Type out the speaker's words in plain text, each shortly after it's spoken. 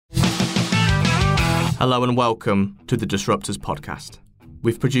Hello and welcome to the Disruptors podcast.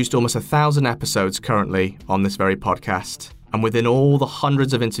 We've produced almost 1,000 episodes currently on this very podcast, and within all the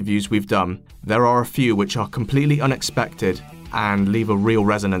hundreds of interviews we've done, there are a few which are completely unexpected and leave a real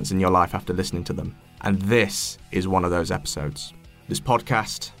resonance in your life after listening to them. And this is one of those episodes. This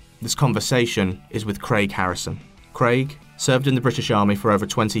podcast, this conversation is with Craig Harrison. Craig served in the British Army for over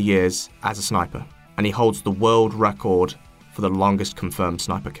 20 years as a sniper, and he holds the world record for the longest confirmed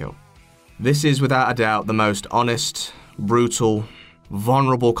sniper kill. This is without a doubt the most honest, brutal,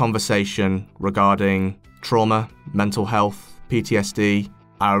 vulnerable conversation regarding trauma, mental health, PTSD.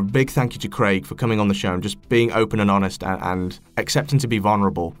 A big thank you to Craig for coming on the show and just being open and honest and accepting to be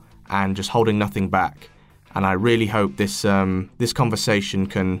vulnerable and just holding nothing back. And I really hope this conversation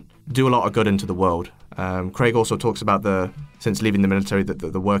can do a lot of good into the world. Craig also talks about since leaving the military,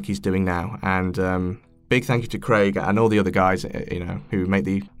 the work he's doing now. And big thank you to Craig and all the other guys, who make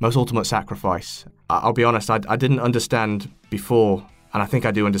the most ultimate sacrifice. I'll be honest, I didn't understand before, and I think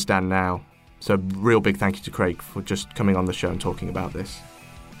I do understand now. So real big thank you to Craig for just coming on the show and talking about this.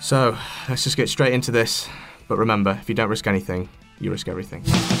 So let's just get straight into this. But remember, if you don't risk anything, you risk everything.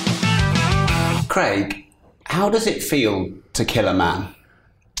 Craig, how does it feel to kill a man?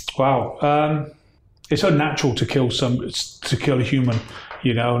 Wow, it's unnatural to kill a human,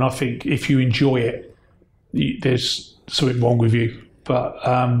 and I think if you enjoy it, there's something wrong with you.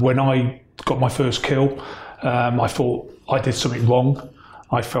 But when I got my first kill, I thought I did something wrong.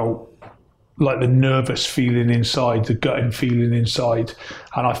 I felt like the nervous feeling inside, the gutting feeling inside,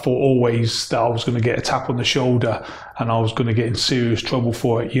 and I thought always that I was going to get a tap on the shoulder and I was going to get in serious trouble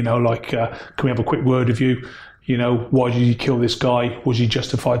for it. Can we have a quick word with you? Why did you kill this guy? Was you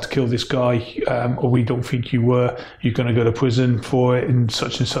justified to kill this guy? Or we don't think you were. You're going to go to prison for it and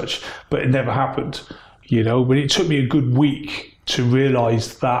such. But it never happened. But it took me a good week to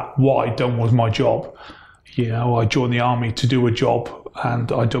realise that what I'd done was my job. I joined the army to do a job, and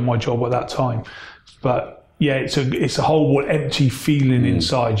I'd done my job at that time. But yeah, it's a whole empty feeling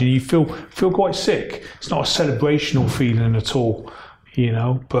inside, and you feel quite sick. It's not a celebrational feeling at all,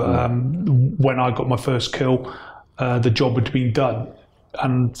 But when I got my first kill, the job had been done,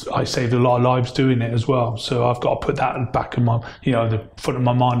 and I saved a lot of lives doing it as well. So I've got to put that back in my, the front of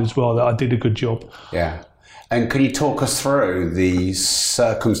my mind as well, that I did a good job. Yeah. And can you talk us through the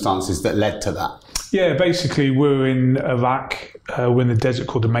circumstances that led to that? Yeah, basically we're in Iraq. We're in the desert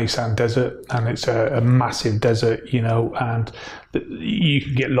called the Maysan Desert, and it's a massive desert, and you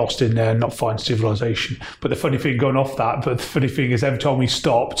can get lost in there and not find civilization. But the funny thing is every time we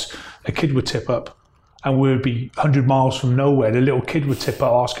stopped, a kid would tip up. And we would be 100 miles from nowhere. The little kid would tip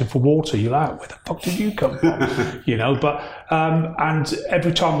up asking for water. You're like, where the fuck did you come from? And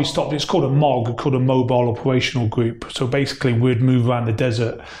every time we stopped, it's called a MOG, called a Mobile Operational Group. So basically we'd move around the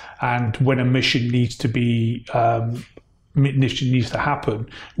desert, and when a mission needs to happen,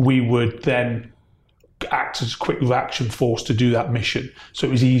 we would then act as a quick reaction force to do that mission. So it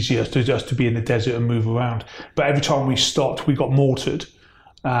was easier just to be in the desert and move around. But every time we stopped, we got mortared.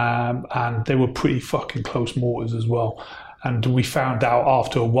 And they were pretty fucking close mortars as well. And we found out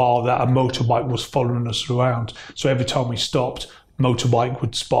after a while that a motorbike was following us around. So every time we stopped, motorbike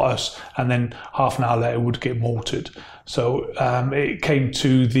would spot us, and then half an hour later would get mortared. So it came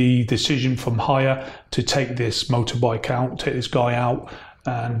to the decision from higher to take this motorbike out, take this guy out.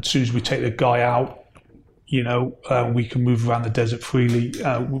 And as soon as we take the guy out, we can move around the desert freely,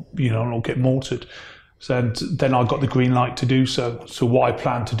 and not get mortared. And then I got the green light to do so. So what I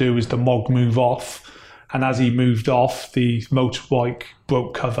planned to do is the MOG move off, and as he moved off, the motorbike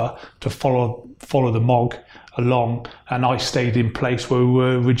broke cover to follow the MOG along, and I stayed in place where we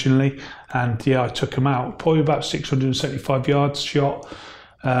were originally. And yeah, I took him out, probably about 675 yards shot.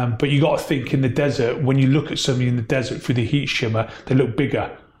 But you got to think, in the desert, when you look at somebody in the desert through the heat shimmer, they look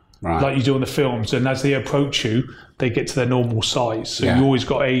bigger. Right. Like you do in the films, and as they approach you, they get to their normal size. So you always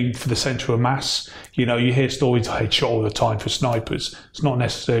got to aim for the centre of mass. You hear stories of headshot all the time for snipers. It's not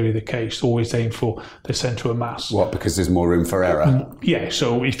necessarily the case. Always aim for the centre of mass. What? Because there's more room for error. Yeah.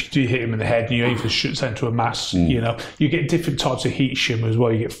 So if you do hit him in the head and you aim for the centre of mass, you get different types of heat shimmer as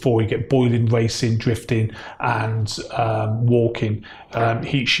well. You get four. You get boiling, racing, drifting, and walking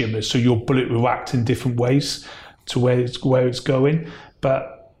heat shimmers. So your bullet will act in different ways to where it's going.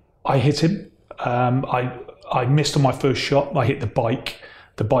 But I hit him. I missed on my first shot. I hit the bike.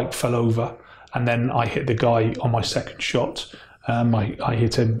 The bike fell over, and then I hit the guy on my second shot. I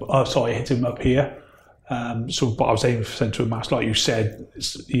hit him. I hit him up here. But I was aiming for centre of mass, like you said.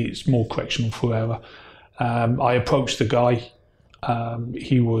 It's more correctional for error. I approached the guy.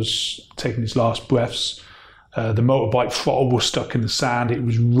 He was taking his last breaths. The motorbike throttle was stuck in the sand. It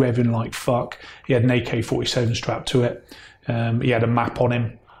was revving like fuck. He had an AK-47 strapped to it. He had a map on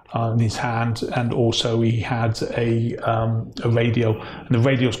him in his hand, and also he had a radio. And the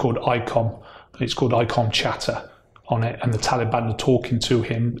radio's called ICOM. It's called ICOM Chatter on it. And the Taliban are talking to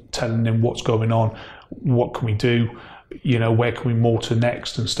him, telling him what's going on, what can we do, where can we mortar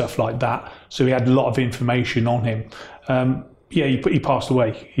next and stuff like that. So he had a lot of information on him. He passed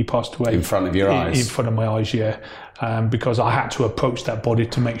away. He passed away. In front of your eyes? In front of my eyes, yeah. Because I had to approach that body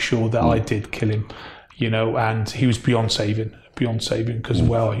to make sure that I did kill him, and he was beyond saving, because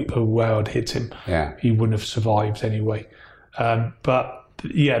where I'd hit him, he wouldn't have survived anyway. But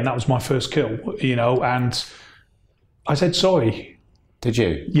yeah, and that was my first kill, and I said sorry. Did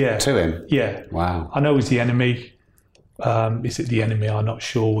you? Yeah. To him? Yeah. Wow. I know he's the enemy. Is it the enemy? I'm not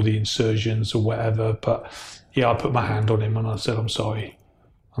sure, or the insurgents or whatever, but yeah, I put my hand on him and I said, I'm sorry.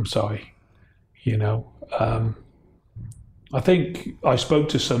 I think I spoke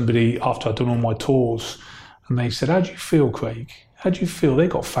to somebody after I'd done all my tours, and they said, how do you feel, Craig? How do you feel? They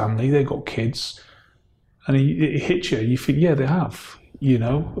got family, they got kids. And it hits you. You think, yeah, they have,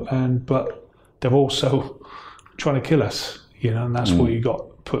 but they're also trying to kill us, and that's what you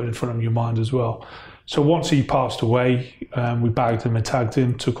got put in front of your mind as well. So once he passed away, we bagged him and tagged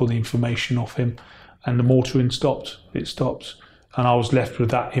him, took all the information off him, and the mortaring stopped. It stopped. And I was left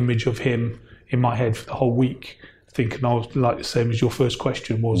with that image of him in my head for the whole week, thinking I was like the same as your first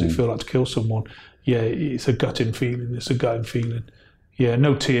question, what does it feel like to kill someone? Yeah, it's a gutting feeling. Yeah,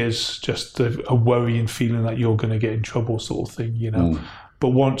 no tears, just a worrying feeling that you're going to get in trouble sort of thing, But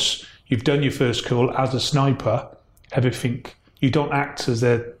once you've done your first kill as a sniper, everything, you don't act as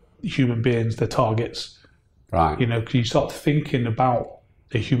they're human beings, they're targets. Right. Because you start thinking about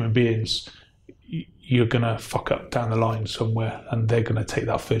the human beings, you're going to fuck up down the line somewhere, and they're going to take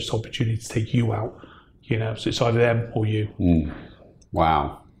that first opportunity to take you out, So it's either them or you.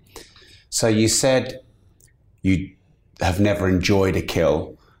 Wow. So you said you have never enjoyed a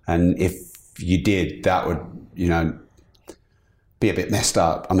kill, and if you did, that would, be a bit messed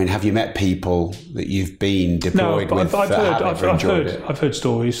up. I mean, have you met people that you've been deployed with that have ever enjoyed it? I've heard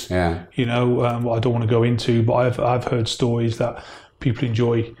stories. Yeah. I don't want to go into, but I've heard stories that people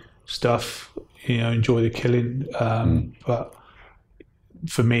enjoy stuff, enjoy the killing. But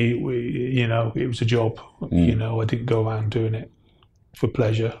for me, it was a job. I didn't go around doing it for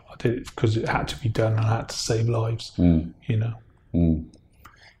pleasure. I did it because it had to be done, and I had to save lives. And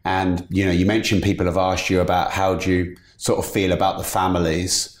you mentioned people have asked you about how do you sort of feel about the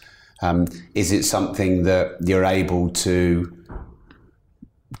families. Is it something that you're able to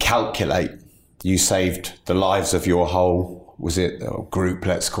calculate? You saved the lives of your whole, group,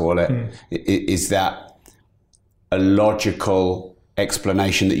 let's call it. Is that a logical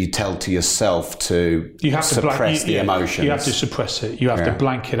explanation that you tell to yourself to suppress the emotions? You have to suppress it. You have to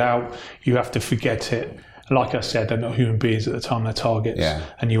blank it out. You have to forget it. Like I said, they're not human beings at the time, they're targets. Yeah.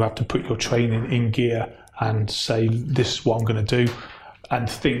 And you have to put your training in gear and say, this is what I'm going to do, and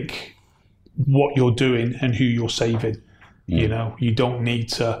think what you're doing and who you're saving. You don't need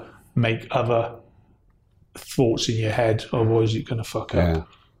to make other thoughts in your head, otherwise you're going to fuck up.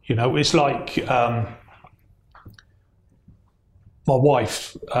 It's like my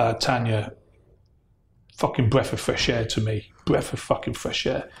wife, Tanya, fucking breath of fresh air to me. Breath of fucking fresh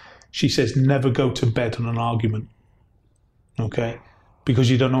air. She says, never go to bed on an argument, okay? Because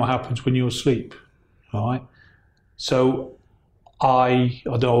you don't know what happens when you're asleep, all right? So I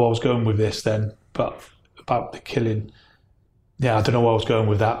don't know where I was going with this then, but about the killing, I don't know where I was going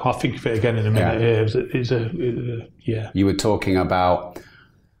with that. I'll think of it again in a minute. You were talking about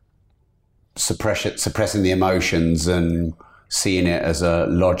suppressing the emotions and seeing it as a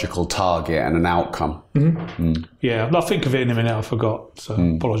logical target and an outcome. Yeah, I'll think of it in a minute. I forgot, so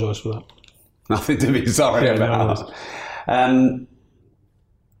apologise for that. Nothing to be sorry about.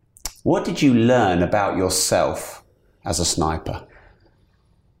 What did you learn about yourself as a sniper?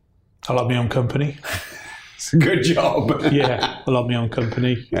 I like my own company. It's a good job. Yeah, I like my own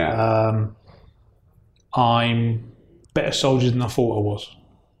company. Yeah. I'm a better soldier than I thought I was.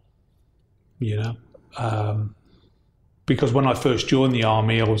 Because when I first joined the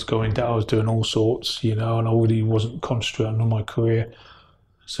army, I was doing all sorts, and I really wasn't concentrating on my career.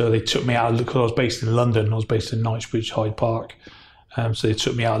 So they took me out, because I was based in London. I was based in Knightsbridge, Hyde Park. So they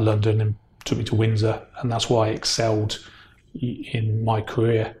took me out of London and took me to Windsor, and that's why I excelled in my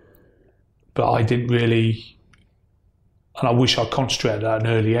career. But I didn't really, and I wish I'd concentrated at an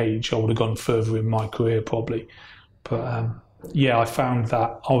early age. I would have gone further in my career probably. But I found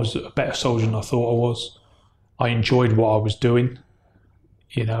that I was a better soldier than I thought I was. I enjoyed what I was doing.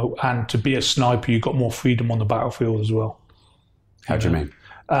 you know, and to be a sniper, you've got more freedom on the battlefield as well. How do you mean?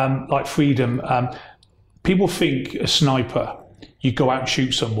 Like freedom, people think a sniper, you go out and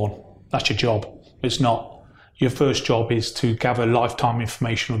shoot someone. That's your job. It's not. Your first job is to gather lifetime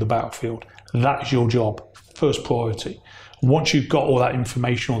information of the battlefield. That is your job, first priority. Once you've got all that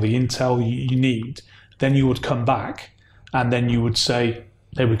information or the intel you need, then you would come back and then you would say,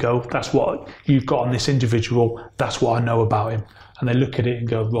 there we go, that's what you've got on this individual, that's what I know about him. And they look at it and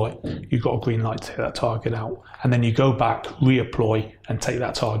go, right, you've got a green light to take that target out. And then you go back, redeploy, and take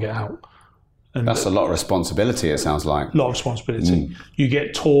that target out. And that's a lot of responsibility, it sounds like. A lot of responsibility. You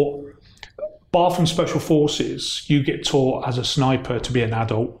get taught, bar from special forces, you get taught as a sniper to be an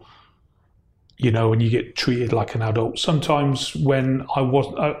adult, you know, and you get treated like an adult. Sometimes when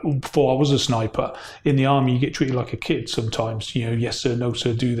before I was a sniper, in the army, you get treated like a kid sometimes. You know, yes sir, no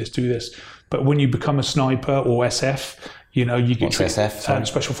sir, do this, do this. But when you become a sniper or SF, you know, you get What's treated, SF?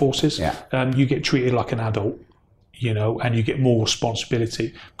 special forces. Yeah. You get treated like an adult, you know, and you get more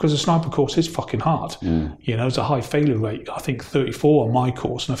responsibility because the sniper course is fucking hard. You know, it's a high failure rate. I think 34 on my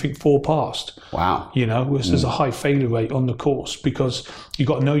course, and I think 4 passed. Wow. You know, there's a high failure rate on the course because you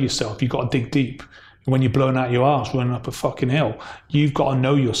got to know yourself. You've got to dig deep. When you're blowing out your arse running up a fucking hill, you've got to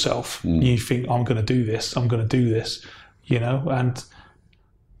know yourself. You think, I'm going to do this. I'm going to do this. You know, and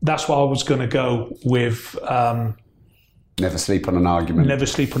that's why I was going to go with. Never sleep on an argument. Never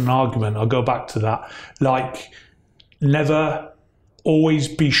sleep on an argument. I'll go back to that. Like, never always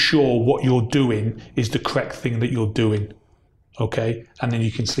be sure what you're doing is the correct thing that you're doing. Okay? And then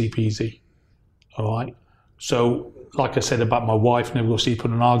you can sleep easy. All right? So, like I said about my wife, never go sleep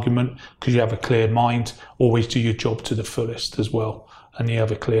on an argument because you have a clear mind. Always do your job to the fullest as well. And you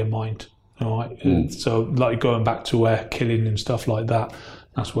have a clear mind. All right? So, like going back to killing and stuff like that,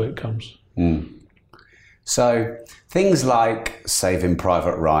 that's where it comes. So things like Saving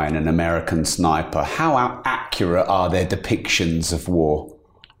Private Ryan and American Sniper, how accurate are their depictions of war?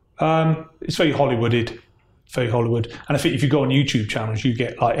 It's very Hollywooded. Very Hollywood. And I think if you go on YouTube channels, you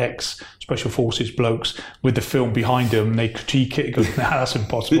get like ex-Special Forces blokes with the film behind them, and they critique it and go, nah, that's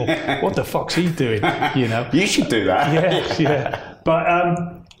impossible. What the fuck's he doing? You know? You should do that. Yeah. But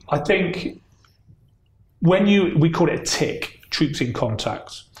I think we call it a tick, troops in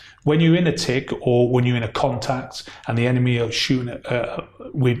contact. When you're in a tick or when you're in a contact and the enemy are shooting at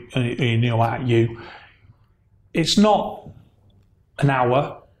you, it's not an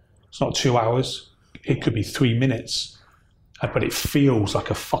hour, it's not 2 hours, it could be 3 minutes, but it feels like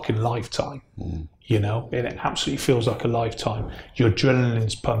a fucking lifetime, you know? It absolutely feels like a lifetime. Your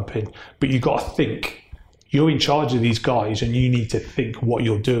adrenaline's pumping, but you've got to think. You're in charge of these guys and you need to think what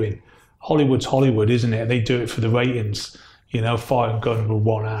you're doing. Hollywood's Hollywood, isn't it? They do it for the ratings. You know, firing guns with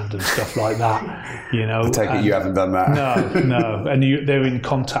one hand and stuff like that, you know. I take it you haven't done that. No. And they're in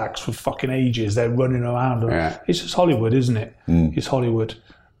contacts for fucking ages. They're running around. Yeah. It's just Hollywood, isn't it? It's Hollywood.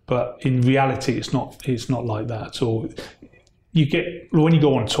 But in reality, it's not like that at all. When you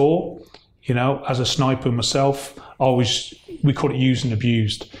go on tour, you know, as a sniper myself, we call it used and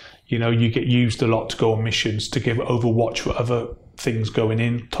abused. You know, you get used a lot to go on missions, to give overwatch for other things going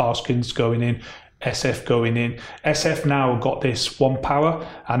in, taskings going in, SF going in. SF now have got this one power,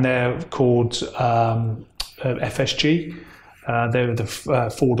 and they're called FSG. They're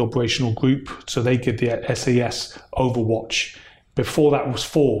the Forward Operational Group, so they give the SAS Overwatch. Before that was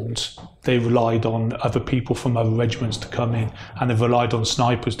formed, they relied on other people from other regiments to come in, and they relied on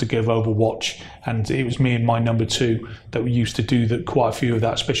snipers to give Overwatch. And it was me and my number 2 that we used to do quite a few of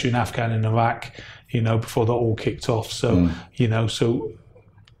that, especially in Afghan and Iraq, you know, before that all kicked off. So, you know,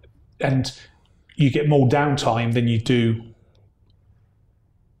 and you get more downtime than you do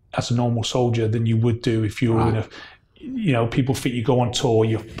as a normal soldier than you would do if you were in a, you know, people think you go on tour,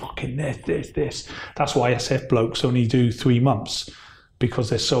 you're fucking this. That's why SF blokes only do 3 months, because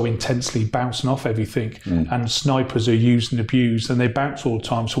they're so intensely bouncing off everything. And snipers are used and abused and they bounce all the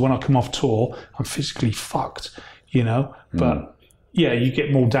time. So when I come off tour, I'm physically fucked, you know. But yeah, you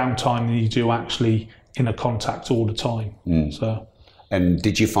get more downtime than you do actually in a contact all the time. So. And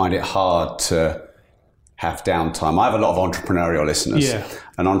did you find it hard to have downtime? I have a lot of entrepreneurial listeners,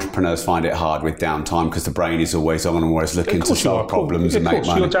 and entrepreneurs find it hard with downtime because the brain is always on and always looking to solve problems and make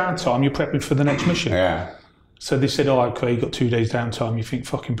money. Your downtime, you're prepping for the next mission. Yeah. So they said, okay, you got 2 days downtime. You think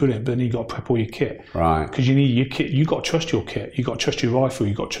fucking brilliant, but then you got to prep all your kit, right? Because you need your kit. You got to trust your kit. You got to trust your rifle.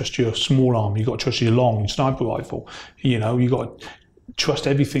 You got to trust your small arm. You got to trust your long sniper rifle. You know, you got to trust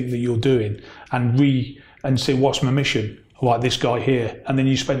everything that you're doing and say, what's my mission? right, this guy here, and then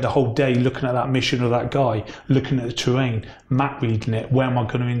you spend the whole day looking at that mission or that guy, looking at the terrain, map reading it, where am I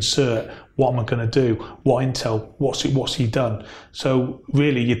going to insert, what am I going to do, what intel, what's he done. So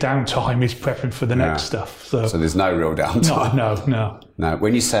really your downtime is prepping for the next stuff. So there's no real downtime. No.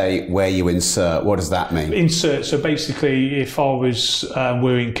 When you say where you insert, what does that mean? Insert, so basically if I was,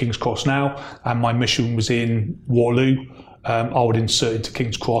 we're in King's Cross now, and my mission was in Waterloo, I would insert into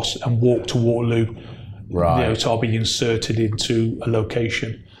King's Cross and walk to Waterloo. Right. So I'll be inserted into a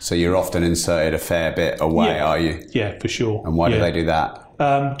location. So you're often inserted a fair bit away, are you? Yeah, for sure. And why do they do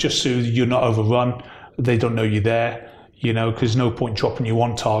that? Just so you're not overrun. They don't know you're there, because there's no point dropping you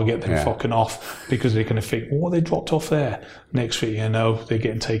on target, then fucking off, because they're going to think, well, they dropped off there. Next thing you know, they're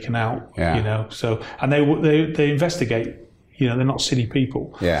getting taken out, So, and they investigate. They're not silly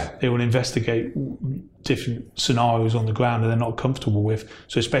people. Yeah. They will investigate different scenarios on the ground that they're not comfortable with.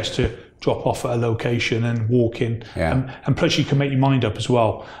 So it's best to drop off at a location and walk in. Yeah. And plus you can make your mind up as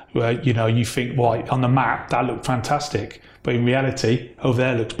well. You think, right, on the map, that looked fantastic. But in reality, over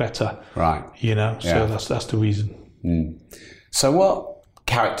there looks better. Right. So that's the reason. Mm. So what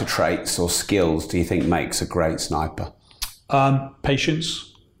character traits or skills do you think makes a great sniper?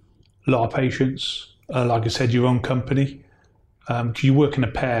 Patience. A lot of patience. Like I said, your own company. Because you work in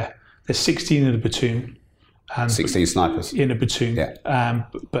a pair. There's 16 in a platoon. 16 snipers in a platoon. Yeah.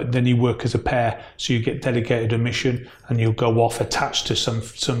 But then you work as a pair, so you get delegated a mission, and you'll go off attached to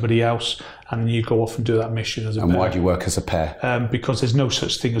somebody else, and you go off and do that mission as a pair. And why do you work as a pair? Because there's no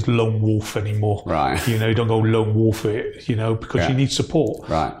such thing as lone wolf anymore. Right. You don't go lone wolf it. Because you need support.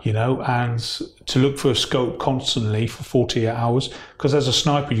 Right. And to look for a scope constantly for 48 hours, because as a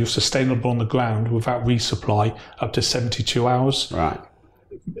sniper you're sustainable on the ground without resupply up to 72 hours. Right.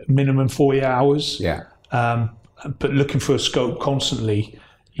 Minimum 40 hours. Yeah. But looking for a scope constantly,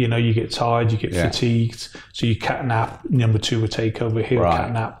 you get tired, you get fatigued, so you cat nap. Number two will take over. Here, a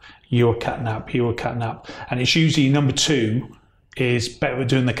cat nap. You're a cat nap. Here, a cat nap. And it's usually number two is better at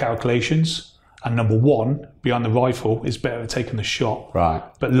doing the calculations, and number one behind the rifle is better at taking the shot. Right.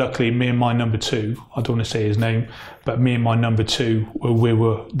 But luckily, me and my number two, I don't want to say his name, but me and my number two, we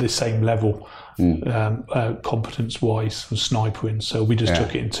were the same level, competence-wise and snipering. So we just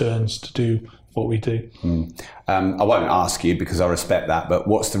took it in turns to do what we do. I won't ask you because I respect that, but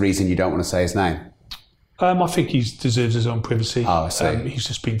what's the reason you don't want to say his name? I think he deserves his own privacy. Oh, I see. He's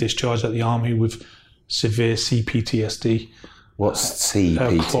just been discharged at the army with severe CPTSD. What's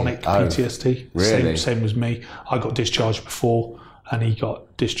CPTSD? Chronic PTSD. Really? Same as me. I got discharged before, and he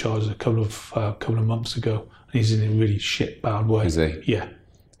got discharged a couple of months ago. And he's in a really shit, bad way. Is he? Yeah.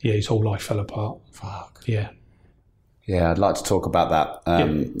 Yeah, his whole life fell apart. Fuck. Yeah. Yeah, I'd like to talk about that.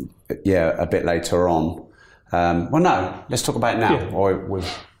 A bit later on. Let's talk about it now. Or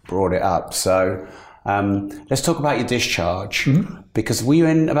we've brought it up. So let's talk about your discharge. Because were you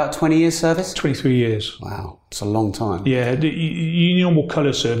in about 20 years service? 23 years. Wow, it's a long time. Yeah, the normal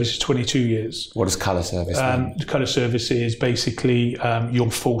colour service is 22 years. What does colour service mean? The colour service is basically your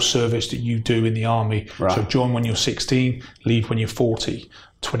full service that you do in the army. Right. So join when you're 16, leave when you're 40.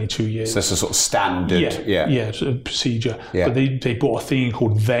 22 years. So that's a sort of standard. It's a procedure. Yeah. But they brought a thing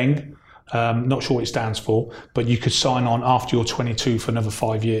called VENG. Not sure what it stands for, but you could sign on after you're 22 for another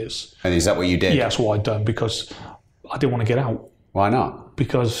 5 years. And is that what you did? Yeah, that's what I'd done because I didn't want to get out. Why not?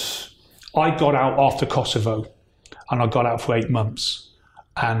 Because I got out after Kosovo, and I got out for 8 months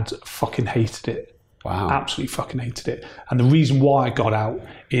and fucking hated it. Wow. Absolutely fucking hated it. And the reason why I got out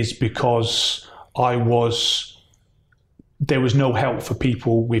is because there was no help for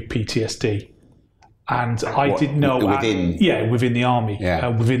people with PTSD. And I didn't know... Within the army,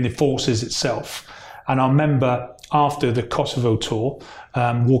 within the forces itself. And I remember after the Kosovo tour,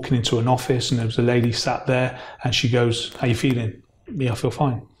 walking into an office, and there was a lady sat there, and she goes, "How you feeling?" "Yeah, I feel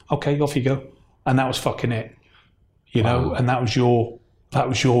fine." "Okay, off you go." And that was fucking it. Wow. And that was your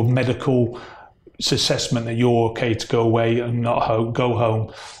medical assessment that you're okay to go away and not go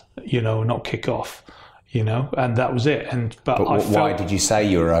home, not kick off, and that was it. But why did you say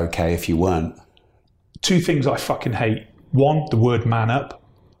you were okay if you weren't? Two things I fucking hate. One, the word man up.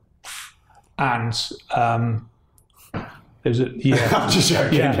 And there's a... Yeah. I'm just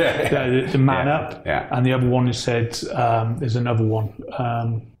joking. The man up. Yeah. And the other one is said, there's another one.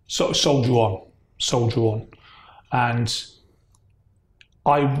 Soldier on. Soldier on. And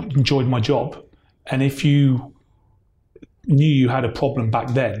I enjoyed my job. And if you knew you had a problem back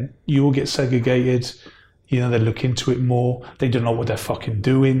then, you will get segregated. They look into it more. They don't know what they're fucking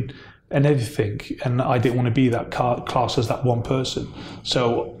doing. And everything, and I didn't want to be that class as that one person.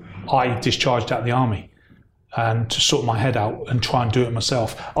 So I discharged out of the army and to sort my head out and try and do it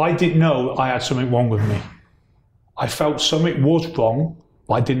myself. I didn't know I had something wrong with me. I felt something was wrong,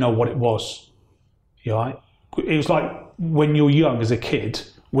 but I didn't know what it was. You know, it was like when you're young as a kid,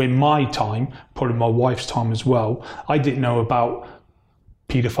 when my time, probably my wife's time as well, I didn't know about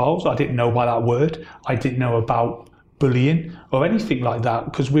paedophiles. I didn't know about that word. I didn't know about bullying or anything like that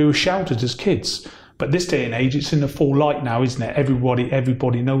because we were sheltered as kids. But this day and age, it's in the full light now, isn't it?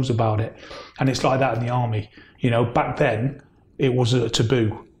 Everybody knows about it. And it's like that in the army. You know, back then, it was a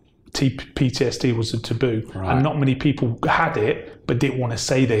taboo. PTSD was a taboo. Right. And not many people had it, but didn't want to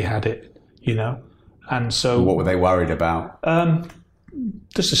say they had it, you know? And so... What were they worried about?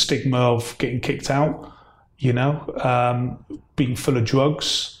 Just the stigma of getting kicked out, you know, being full of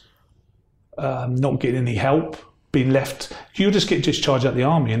drugs, not getting any help, being left... You just get discharged at the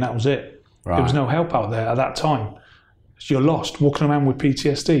army and that was it. Right. There was no help out there at that time. You're lost, walking around with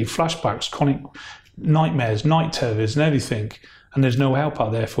PTSD, flashbacks, chronic nightmares, night terrors and everything. And there's no help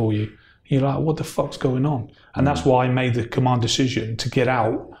out there for you. You're like, what the fuck's going on? And that's why I made the command decision to get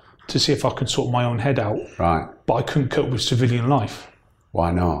out to see if I could sort my own head out. Right. But I couldn't cope with civilian life.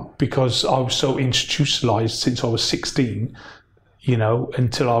 Why not? Because I was so institutionalized since I was 16, you know,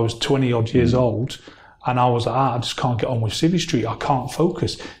 until I was 20 odd years old. And I was like, I just can't get on with Civvy Street. I can't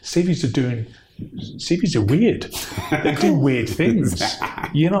focus. Civvies are weird. They do weird things.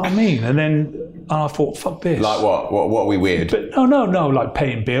 You know what I mean? And I thought, fuck this. Like what? What are we weird? But no, like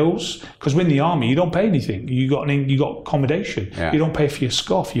paying bills. Because when in the army, you don't pay anything. You got accommodation. Yeah. You don't pay for your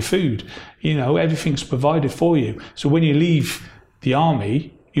scoff, your food. You know, everything's provided for you. So when you leave the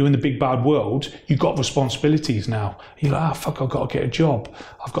army, you're in the big bad world, you've got responsibilities now. You're like, fuck, I've got to get a job.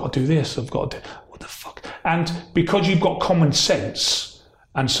 I've got to do this. What the fuck? And because you've got common sense,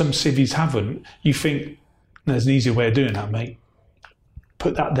 and some civvies haven't, you think, there's an easier way of doing that, mate.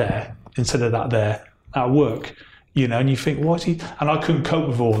 Put that there instead of that there. That'll work. You know, and you think, what is he? And I couldn't cope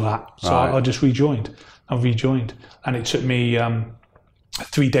with all that. So right. I just rejoined. And it took me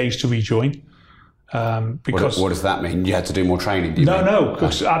 3 days to rejoin. Because what does that mean? You had to do more training, No,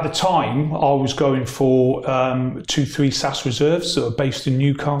 because at the time I was going for 2-3 SAS reserves that are based in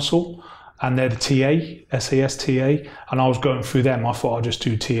Newcastle. And they're the TA, SAS TA, and I was going through them. I thought I'd just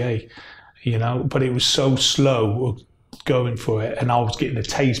do TA, you know, but it was so slow going for it, and I was getting the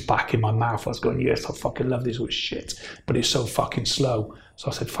taste back in my mouth. I was going, yes, I fucking love this with shit, but it's so fucking slow.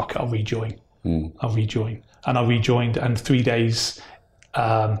 So I said, fuck it, I'll rejoin. I'll rejoin. And I rejoined, and 3 days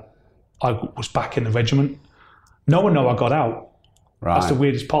I was back in the regiment. No one knew I got out. Right. That's the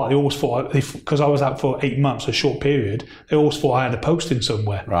weirdest part. They always thought, because I was out for 8 months, a short period, they always thought I had a posting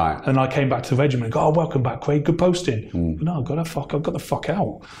somewhere. Right. And I came back to the regiment and go, oh, welcome back, Craig, good posting. No, I got the fuck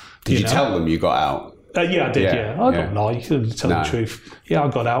out. Did you tell them you got out? Yeah, I did, yeah. I don't lie, you can tell the truth. Yeah, I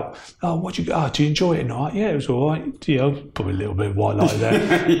got out. Oh, do you enjoy it at night? Yeah, it was all right. You know, probably a little bit of white lie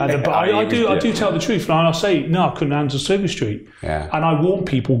there. But I do tell the truth. And I say, no, I couldn't handle Civvy Street. Yeah. And I warn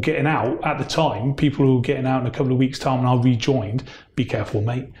people getting out at the time, people who were getting out in a couple of weeks' time, and I rejoined, be careful,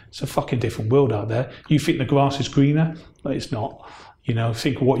 mate. It's a fucking different world out there. You think the grass is greener? But it's not. You know,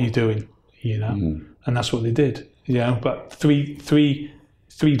 think of what you're doing, you know. And that's what they did, you know. But three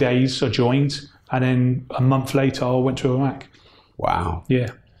days I joined. And then a month later, I went to Iraq. Wow. Yeah.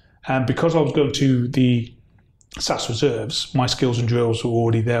 And because I was going to the SAS reserves, my skills and drills were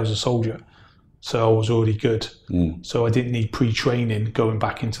already there as a soldier. So I was already good. So I didn't need pre-training going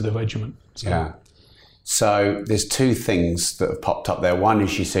back into the regiment. So. Yeah. So there's two things that have popped up there. One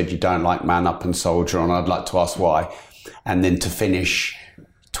is you said you don't like man up and soldier, and I'd like to ask why. And then to finish,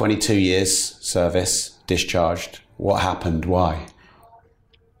 22 years service, discharged. What happened? Why?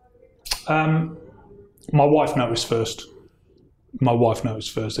 My wife noticed first. There was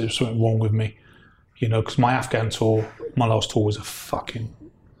something wrong with me, you know, because my Afghan tour, my last tour was a fucking...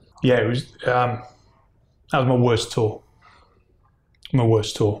 Yeah, it was... that was my worst tour.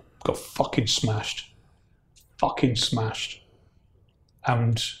 Got fucking smashed.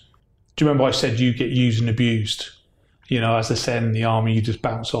 And do you remember I said you get used and abused? You know, as they said in the army, you just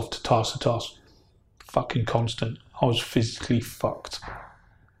bounce off to task to task. Fucking constant. I was physically fucked.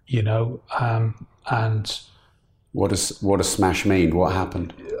 You know, and what does smash mean? What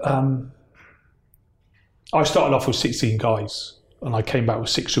happened? I started off with 16 guys, and I came back with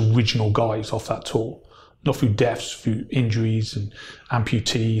 6 original guys off that tour. Not through deaths, through injuries and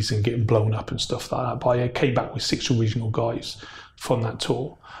amputees and getting blown up and stuff like that. But I came back with 6 original guys from that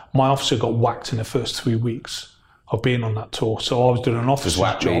tour. My officer got whacked in the first 3 weeks of being on that tour. So I was doing an officer's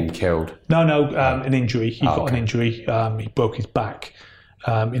job. Was whacked mean killed? No, an injury. He got an injury. He broke his back.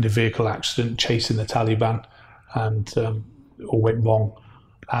 In a vehicle accident, chasing the Taliban, and all went wrong.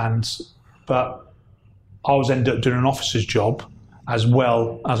 But I was ended up doing an officer's job as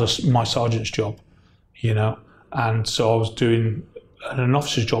well as my sergeant's job, you know. And so I was doing, and an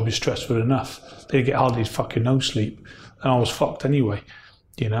officer's job is stressful enough. They didn't get hardly fucking no sleep. And I was fucked anyway,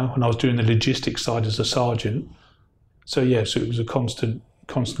 you know, and I was doing the logistics side as a sergeant. So yeah, so it was a constant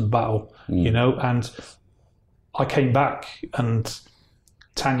battle, you know, and I came back and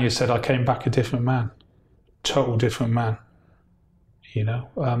Tanya said I came back a different man, total different man, you know.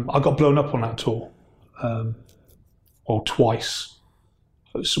 I got blown up on that tour, or twice.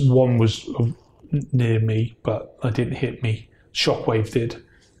 One was near me, but it didn't hit me. Shockwave did,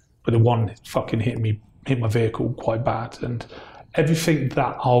 but the one fucking hit my vehicle quite bad. And everything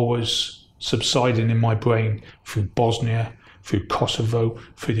that I was subsiding in my brain through Bosnia, through Kosovo,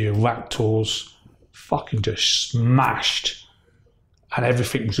 through the Iraq tours, fucking just smashed. And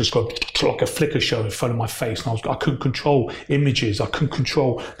everything was just like a flicker show in front of my face. And I couldn't control images. I couldn't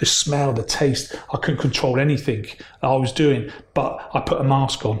control the smell, the taste. I couldn't control anything that I was doing. But I put a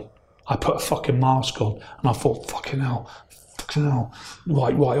mask on. I put a fucking mask on. And I thought, fucking hell.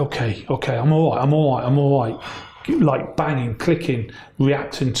 Right, okay, I'm all right. Like banging, clicking,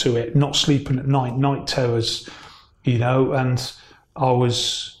 reacting to it, not sleeping at night terrors, you know. And I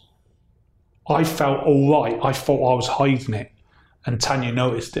felt all right. I thought I was hiding it. And Tanya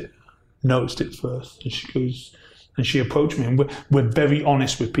noticed it first, and she goes, and she approached me, and we're very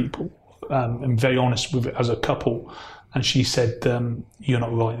honest with people, and very honest with it as a couple. And she said, "You're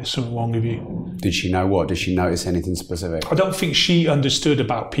not right. There's something wrong with you." Did she know what? Did she notice anything specific? I don't think she understood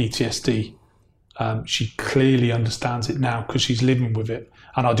about PTSD. She clearly understands it now because she's living with it,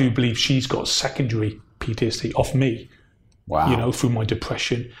 and I do believe she's got secondary PTSD off me. Wow. You know, through my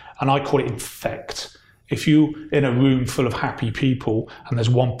depression, and I call it infect. If you're in a room full of happy people and there's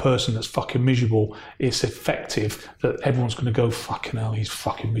one person that's fucking miserable, it's effective that everyone's going to go, fucking hell, he's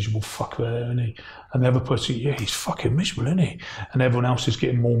fucking miserable, fuck there, isn't he? And the other person, yeah, he's fucking miserable, isn't he? And everyone else is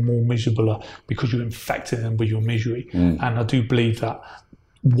getting more and more miserable because you're infecting them with your misery. And I do believe that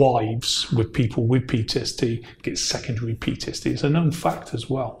wives with people with PTSD get secondary PTSD. It's a known fact as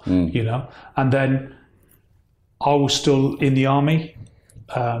well, you know? And then I was still in the army,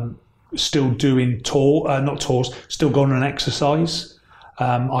 still doing still going on exercise.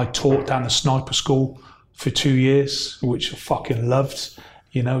 I taught down the sniper school for 2 years, which I fucking loved,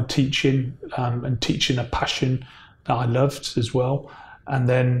 you know, teaching and teaching a passion that I loved as well. And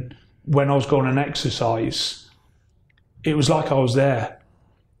then when I was going on exercise, it was like I was there.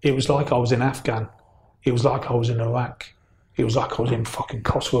 It was like I was in Afghan. It was like I was in Iraq. It was like I was in fucking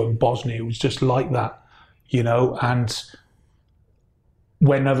Kosovo and Bosnia. It was just like that, you know. And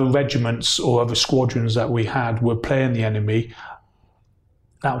when other regiments or other squadrons that we had were playing the enemy,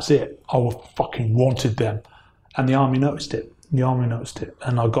 that was it. I fucking wanted them. And the army noticed it.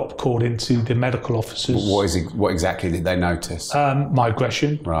 And I got called into the medical officers. What exactly did they notice? My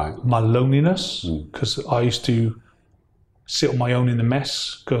aggression, right. My loneliness, because I used to sit on my own in the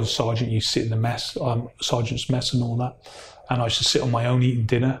mess, because sergeant, you sit in the mess, sergeant's mess and all that. And I used to sit on my own eating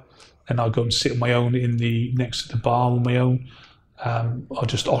dinner, and I'd go and sit on my own next to the bar on my own. I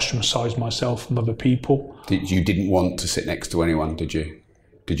just ostracised myself from other people. You didn't want to sit next to anyone, did you?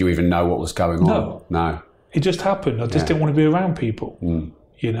 Did you even know what was going on? No. It just happened. I just didn't want to be around people,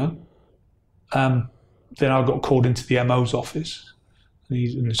 you know. Then I got called into the MO's office.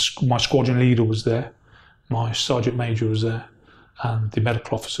 And my squadron leader was there. My sergeant major was there. And the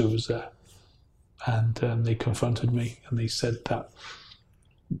medical officer was there. And they confronted me and they said that,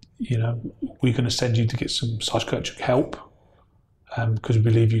 you know, we're going to send you to get some psychiatric help. Because we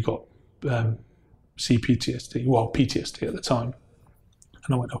believe you got CPTSD, well, PTSD at the time.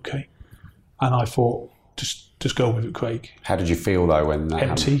 And I went, okay. And I thought, just go with it, Craig. How did you feel, though, when that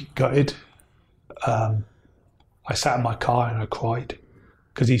happened? Gutted. I sat in my car and I cried.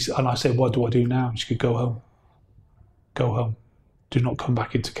 And I said, what do I do now? He said, go home. Go home. Do not come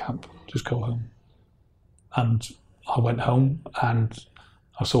back into camp. Just go home. And I went home and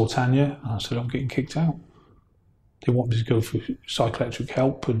I saw Tanya and I said, I'm getting kicked out. They want me to go for psychiatric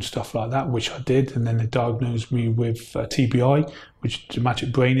help and stuff like that, which I did. And then they diagnosed me with TBI, which is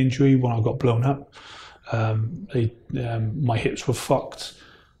traumatic brain injury, when I got blown up. My hips were fucked,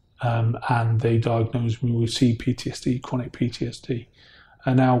 and they diagnosed me with CPTSD, chronic PTSD.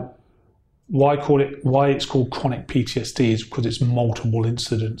 And now, why it's called chronic PTSD is because it's multiple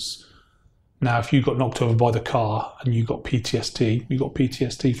incidents. Now, if you got knocked over by the car and you got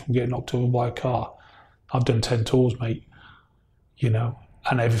PTSD from getting knocked over by a car. I've done 10 tours, mate, you know,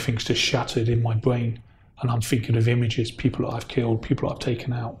 and everything's just shattered in my brain. And I'm thinking of images, people that I've killed, people that I've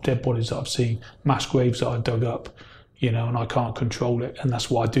taken out, dead bodies that I've seen, mass graves that I've dug up, you know, and I can't control it. And that's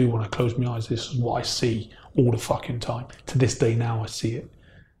what I do when I close my eyes. This is what I see all the fucking time. To this day now, I see it,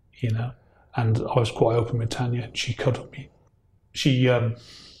 you know. And I was quite open with Tanya. She cuddled me. She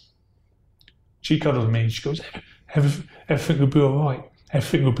cuddled me. She goes, everything will be all right.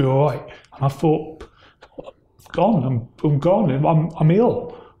 Everything will be all right. And I thought, I'm gone. I'm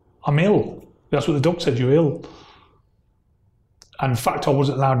ill. I'm ill. That's what the doc said, you're ill. And in fact, I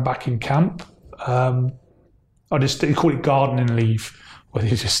wasn't allowed back in camp. They call it gardening leave, where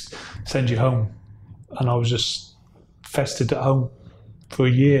they just send you home. And I was just festered at home. For a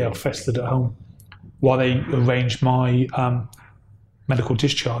year, I festered at home while they arranged my medical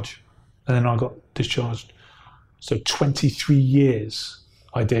discharge. And then I got discharged. So 23 years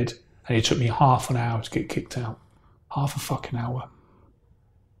I did. And it took me half an hour to get kicked out. Half a fucking hour.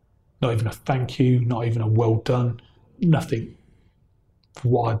 Not even a thank you, not even a well done, nothing. For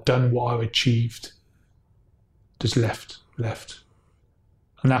what I'd done, what I achieved. Just left.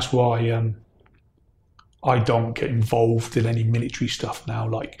 And that's why I don't get involved in any military stuff now,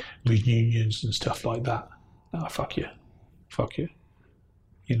 like reunions and stuff like that. No, fuck you.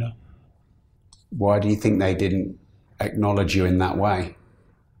 You know. Why do you think they didn't acknowledge you in that way?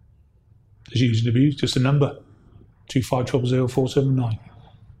 Just use and abuse, just a number. 2500479.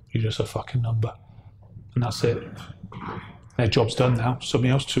 You're just a fucking number. And that's it. Their job's done now.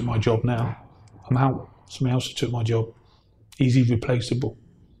 Somebody else took my job now. I'm out. Somebody else took my job. Easy replaceable.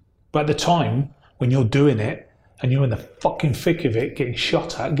 But at the time, when you're doing it, and you're in the fucking thick of it, getting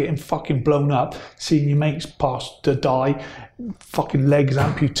shot at, getting fucking blown up, seeing your mates pass to die, fucking legs,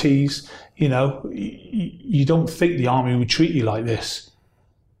 amputees, you know, you don't think the army would treat you like this.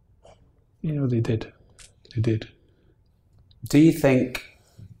 You know, they did. Do you think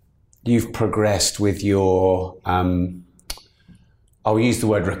you've progressed with your, I'll use the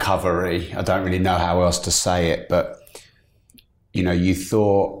word recovery, I don't really know how else to say it, but, you know, you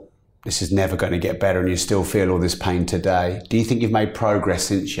thought this is never going to get better and you still feel all this pain today. Do you think you've made progress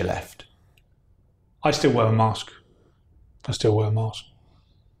since you left? I still wear a mask. I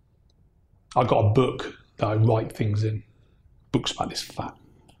got a book that I write things in. Books about this fat.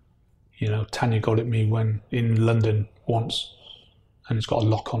 You know, Tanya got it me when in London once, and it's got a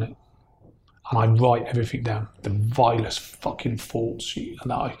lock on it. And I write everything down, the vilest fucking thoughts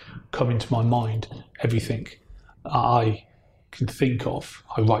that I come into my mind, everything I can think of,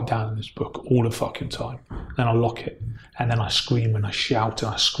 I write down in this book all the fucking time. Then I lock it, and then I scream and I shout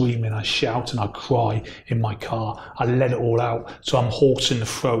and I scream and I shout and I cry in my car. I let it all out, so I'm hoarse in the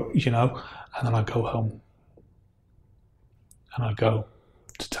throat, you know. And then I go home, and I go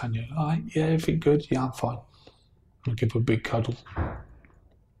to Tanya. All right, yeah, everything good? Yeah, I'm fine. I give her a big cuddle.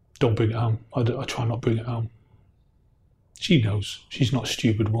 Don't bring it home. I try not to bring it home. She knows. She's not a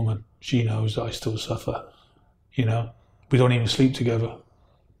stupid woman. She knows that I still suffer, you know. We don't even sleep together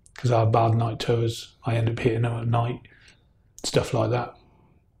because I have bad night terrors. I end up hitting her at night, stuff like that.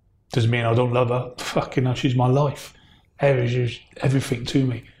 Doesn't mean I don't love her. Fucking hell, she's my life. Everything to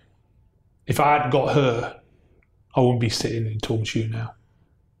me. If I hadn't got her, I wouldn't be sitting and talking to you now.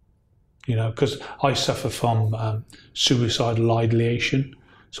 You know, because I suffer from suicidal ideation.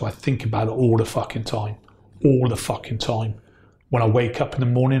 So I think about it all the fucking time. When I wake up in the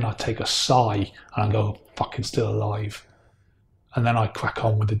morning, I take a sigh and I go, fucking still alive. And then I crack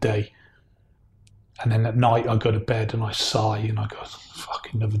on with the day. And then at night I go to bed and I sigh and I go,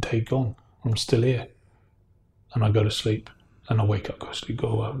 fucking another day gone. I'm still here. And I go to sleep. And I wake up, go to sleep,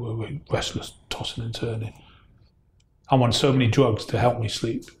 go out, restless, tossing and turning. I'm on so many drugs to help me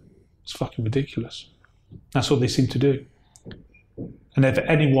sleep. It's fucking ridiculous. That's what they seem to do. And if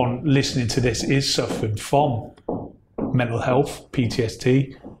anyone listening to this is suffering from mental health,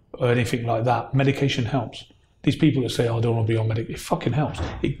 PTSD, or anything like that, medication helps. These people that say, oh, I don't want to be on medication, it fucking helps.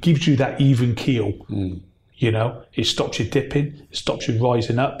 It gives you that even keel, you know. It stops you dipping, it stops you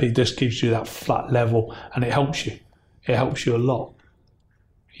rising up, it just gives you that flat level, and it helps you. It helps you a lot,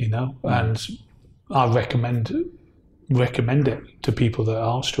 you know. And I recommend it to people that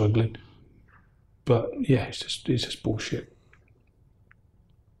are struggling. But yeah, it's just bullshit.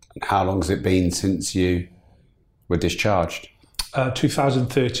 How long has it been since you were discharged?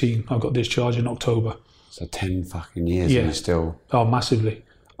 2013, I got discharged in October. So 10 fucking years and you're still... Oh, massively.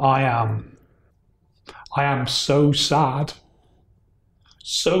 I am so sad.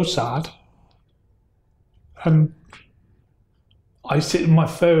 So sad. And I sit with my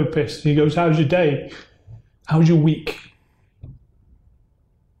therapist and he goes, how's your day? How's your week?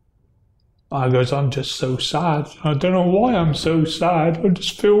 I goes, I'm just so sad. I don't know why I'm so sad. I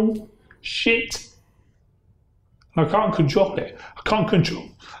just feel shit. I can't control it. I can't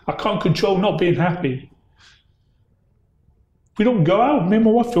control not being happy. We don't go out. Me and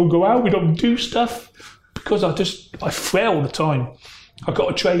my wife don't go out. We don't do stuff because I fret all the time. I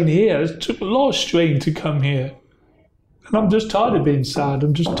got a train here. It took a lot of strain to come here. And I'm just tired of being sad.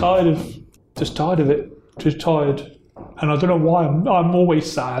 I'm just tired of it. Just tired. And I don't know why. I'm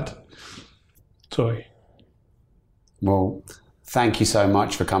always sad. Sorry. Well, thank you so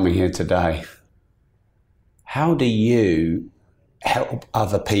much for coming here today. How do you help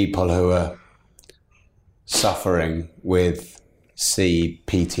other people who are suffering with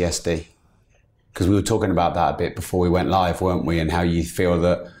CPTSD? Because we were talking about that a bit before we went live, weren't we? And how you feel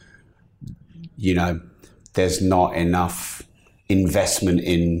that, you know, there's not enough investment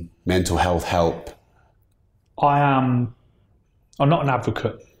in mental health help. I'm not an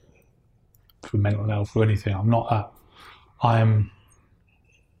advocate for mental health or anything. I'm not that. I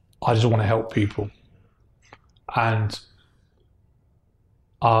just want to help people. And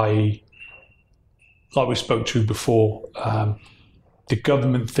like we spoke to before, the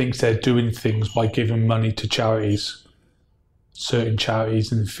government thinks they're doing things by giving money to charities, certain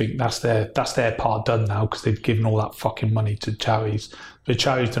charities, and think that's their part done now because they've given all that fucking money to charities. The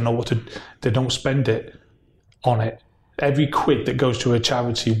charities don't know what to. They don't spend it on it. Every quid that goes to a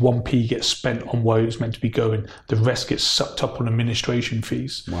charity, 1p gets spent on where it's meant to be going. The rest gets sucked up on administration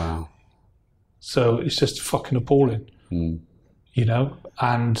fees. Wow. So it's just fucking appalling, you know.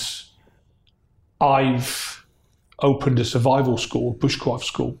 And I've opened a survival school, bushcraft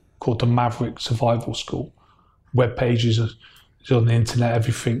school, called the Maverick Survival School. Web pages are on the internet,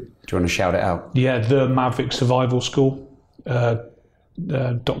 everything. Do you want to shout it out? Yeah, the Maverick Survival School, .co.uk.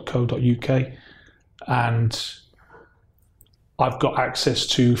 And I've got access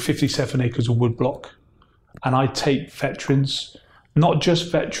to 57 acres of woodblock. And I take veterans, not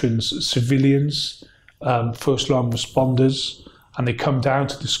just veterans, civilians, first line responders, and they come down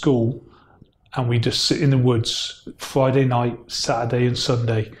to the school and we just sit in the woods Friday night, Saturday and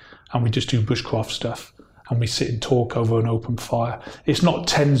Sunday, and we just do bushcraft stuff. And we sit and talk over an open fire. It's not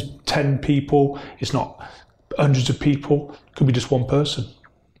 10 people, it's not hundreds of people, it could be just one person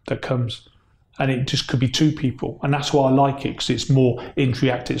that comes. And it just could be 2 people. And that's why I like it, because it's more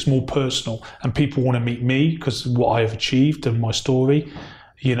interactive, it's more personal. And people want to meet me because of what I have achieved and my story,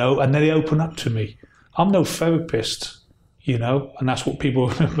 you know, and then they open up to me. I'm no therapist, you know, and that's what people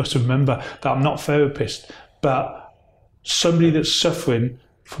must remember, that I'm not a therapist. But somebody that's suffering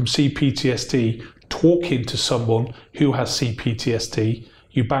from CPTSD, talking to someone who has CPTSD,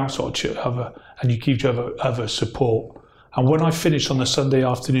 you bounce off each other and you give each other support. And when I finish on the Sunday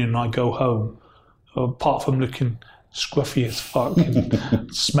afternoon and I go home, apart from looking scruffy as fuck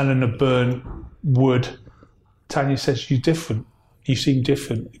and smelling the burnt wood, Tanya says, "You're different. You seem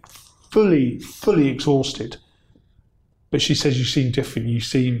different." Fully exhausted. But she says, "You seem different. You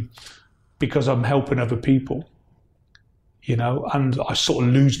seem," because I'm helping other people, you know, and I sort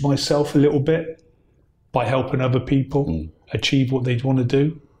of lose myself a little bit by helping other people achieve what they want to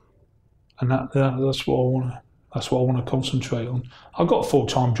do. And that's what I want to. That's what I want to concentrate on. I've got a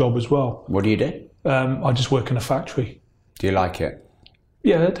full-time job as well. What do you do? I just work in a factory. Do you like it?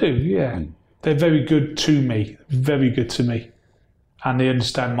 Yeah, I do, yeah. They're very good to me, and they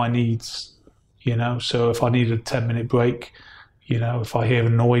understand my needs, you know. So if I need a 10-minute break, you know, if I hear a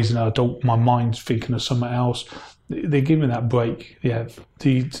noise and my mind's thinking of something else, they give me that break. Yeah,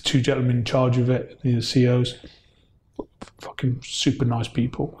 the 2 gentlemen in charge of it, the CEOs, fucking super nice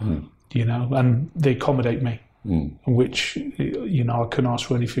people, you know, and they accommodate me. Which, you know, I couldn't ask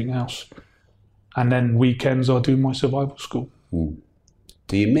for anything else. And then weekends I do my survival school.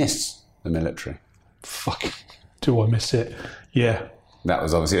 Do you miss the military? Fuck, do I miss it? Yeah. That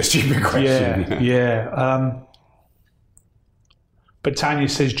was obviously a stupid question. Yeah. But Tanya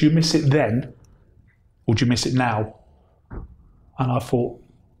says, "Do you miss it then, or do you miss it now?" And I thought,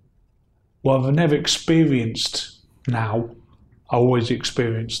 well, I've never experienced now. I always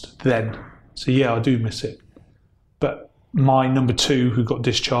experienced then. So yeah, I do miss it. But my number 2, who got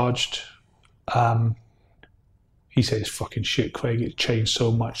discharged, he said, "It's fucking shit, Craig. It's changed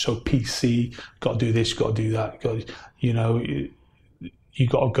so much. So PC, got to do this, got to do that. You know, you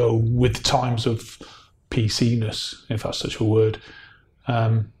got to go with the times of PC-ness, if that's such a word."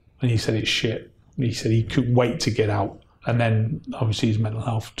 And he said it's shit. He said he couldn't wait to get out. And then obviously his mental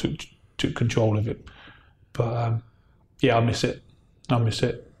health took control of it. But yeah, I miss it.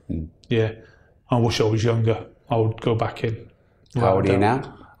 Yeah. I wish I was younger. I would go back in. How old are you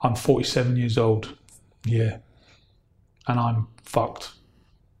now? I'm 47 years old. Yeah. And I'm fucked.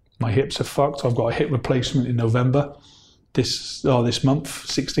 My hips are fucked. I've got a hip replacement in November. This month,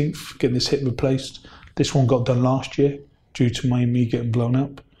 16th, getting this hip replaced. This one got done last year due to me getting blown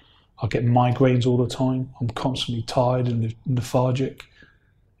up. I get migraines all the time. I'm constantly tired and lethargic,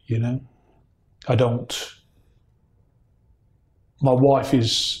 you know. my wife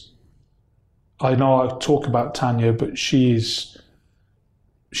is, I know I talk about Tanya, but she's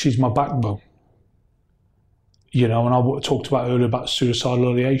my backbone. You know, and I talked about earlier about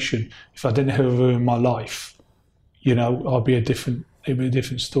suicidal ideation. If I didn't have her in my life, you know, it'd be a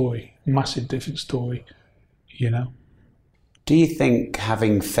different story, massive different story, you know. Do you think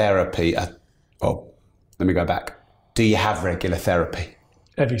having therapy, let me go back. Do you have regular therapy?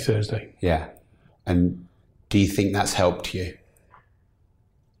 Every Thursday. Yeah. And do you think that's helped you?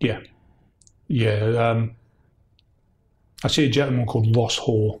 Yeah. Yeah. I see a gentleman called Ross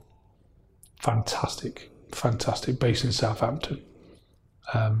Hall. Fantastic, based in Southampton.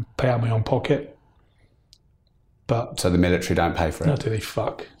 Pay out my own pocket. But so the military don't pay for it? No, do they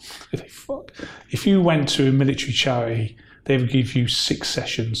fuck. If you went to a military charity, they would give you 6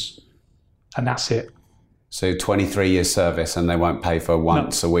 sessions and that's it. So 23 years service and they won't pay for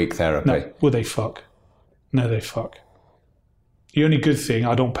once a week therapy? No, well, they fuck. No, they fuck. The only good thing,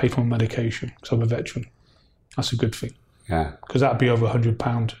 I don't pay for my medication because I'm a veteran. That's a good thing. Yeah. Because that'd be over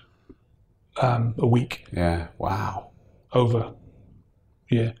 £100 a week. Yeah, wow. Over.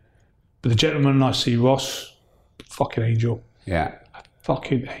 Yeah. But the gentleman I see, Ross, fucking angel. Yeah.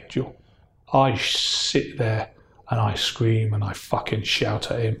 Fucking angel. I sit there and I scream and I fucking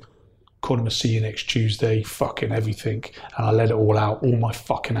shout at him. Call him a see you next Tuesday, fucking everything. And I let it all out, all my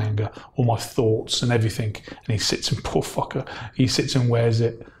fucking anger, all my thoughts and everything. And he sits and, poor fucker, he sits and wears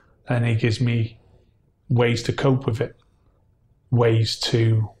it. And he gives me ways to cope with it. Ways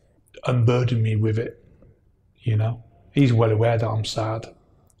to unburden me with it. You know? He's well aware that I'm sad.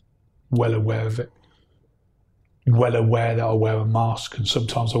 Well aware of it. Well aware that I wear a mask. And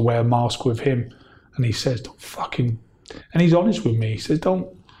sometimes I wear a mask with him. And he says, don't fucking... And he's honest with me. He says,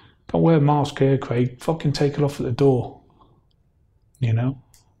 don't wear a mask here, Craig. Fucking take it off at the door. You know?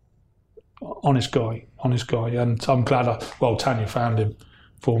 Honest guy. And I'm glad Tanya found him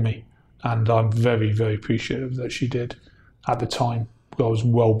for me. And I'm very, very appreciative that she did at the time. I was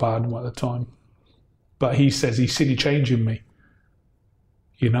well bad at the time. But he says he's seen a change in me.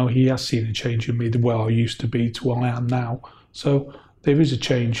 You know, he has seen a change in me, the way I used to be to where I am now. So there is a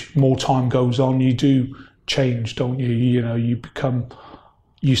change. More time goes on, you do change, don't you? You know, you become...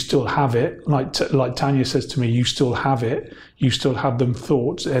 You still have it, like Tanya says to me, you still have it, you still have them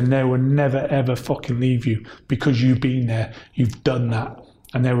thoughts, and they will never ever fucking leave you because you've been there, you've done that,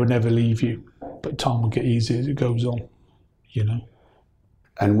 and they will never leave you. But time will get easier as it goes on, you know.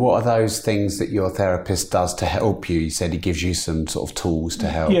 And what are those things that your therapist does to help you? You said he gives you some sort of tools to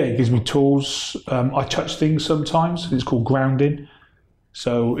help. Yeah, he gives me tools. I touch things sometimes. It's called grounding.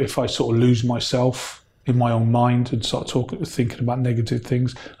 So if I sort of lose myself in my own mind and start thinking about negative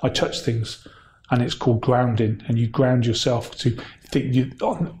things, I touch things, and it's called grounding. And you ground yourself to think,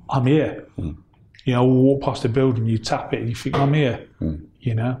 I'm here. Mm. You know, we'll walk past a building, you tap it, and you think, I'm here. Mm.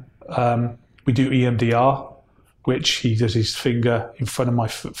 You know, we do EMDR, which he does his finger in front of my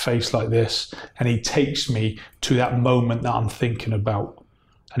face like this, and he takes me to that moment that I'm thinking about.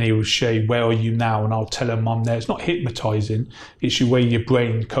 And he will say, where are you now? And I'll tell him I'm there. It's not hypnotising. It's the way your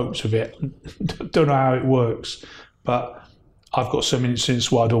brain copes with it. Don't know how it works. But I've got some incidents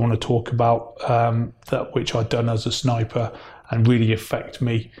where I don't want to talk about that which I've done as a sniper and really affect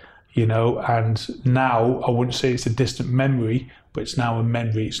me, you know. And now, I wouldn't say it's a distant memory, but it's now a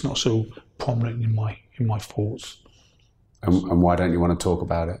memory. It's not so prominent in my thoughts. And why don't you want to talk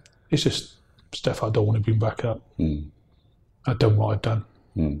about it? It's just stuff I don't want to bring back up. Mm. I've done what I've done.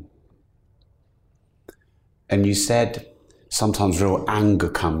 Mm. And you said sometimes real anger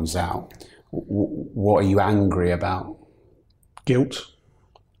comes out. What are you angry about? Guilt.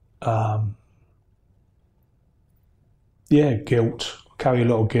 Guilt. I carry a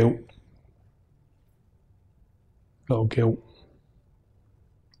lot of guilt.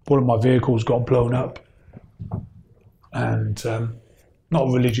 One of my vehicles got blown up. And not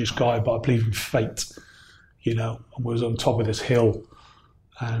a religious guy, but I believe in fate. You know, I was on top of this hill.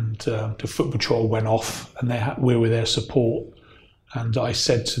 And the foot patrol went off, and we were their support. And I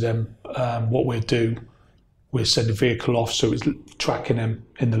said to them, what we'll do, we'll send a vehicle off, so it's tracking them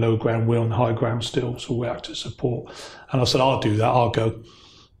in the low ground, we're on the high ground still, so we're active support. And I said, I'll do that, I'll go.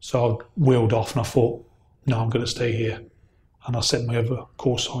 So I wheeled off, and I thought, no, I'm going to stay here. And I sent my other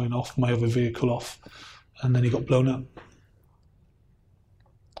call sign off, my other vehicle off, and then he got blown up.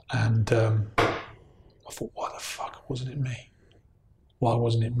 And I thought, why the fuck wasn't it me? Why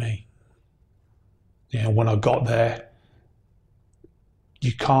wasn't it me? You know, when I got there,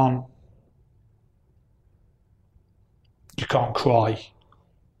 you can't cry.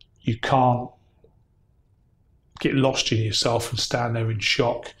 You can't get lost in yourself and stand there in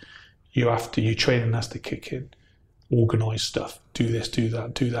shock. Your training has to kick in. organise stuff, do this, do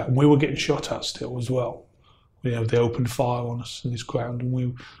that, do that. And we were getting shot at still as well. You know, they opened fire on us in this ground,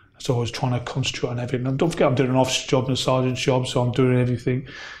 and so I was trying to concentrate on everything. And don't forget, I'm doing an officer job and a sergeant's job, so I'm doing everything,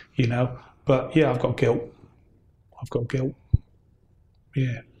 you know. But yeah, I've got guilt.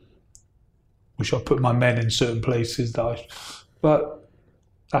 Yeah. Wish I put my men in certain places but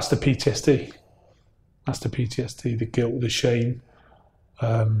that's the PTSD. That's the PTSD, the guilt, the shame.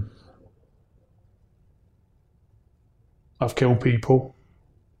 I've killed people.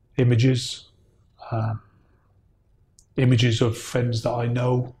 Images of friends that I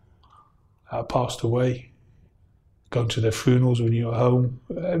know passed away. Going to their funerals when you're at home.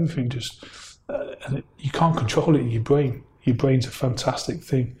 Everything just... you can't control it in your brain. Your brain's a fantastic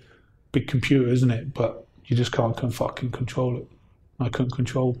thing. Big computer, isn't it? But you just can't fucking control it. I couldn't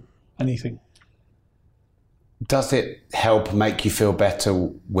control anything. Does it help make you feel better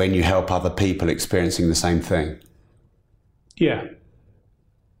when you help other people experiencing the same thing? Yeah.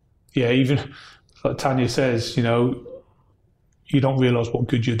 Yeah, even like Tanya says, you know, you don't realise what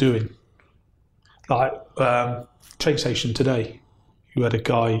good you're doing. Like, train station today, you had a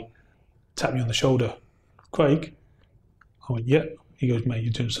guy tap me on the shoulder. Craig? I went, yeah. He goes, mate,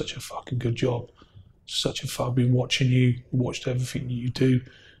 you're doing such a fucking good job. I've been watching you, watched everything you do.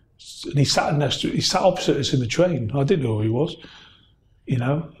 And he sat opposite us in the train. I didn't know who he was, you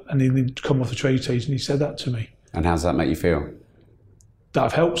know. And he'd come off the train station and he said that to me. And how does that make you feel? That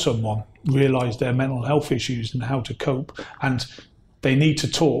I've helped someone realise their mental health issues and how to cope. And they need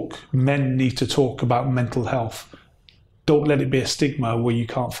to talk. Men need to talk about mental health. Don't let it be a stigma where you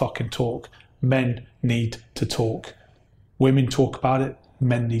can't fucking talk. Men need to talk. Women talk about it.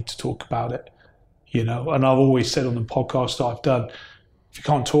 Men need to talk about it. You know, and I've always said on the podcast that I've done, if you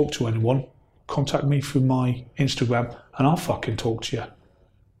can't talk to anyone, contact me through my Instagram and I'll fucking talk to you.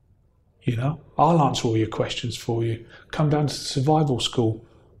 You know, I'll answer all your questions for you. Come down to the survival school.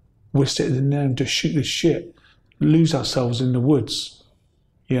 We're sitting in there and just shoot this shit, lose ourselves in the woods,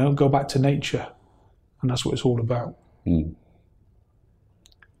 you know, go back to nature. And that's what it's all about. Mm.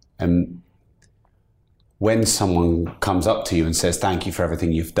 And when someone comes up to you and says, thank you for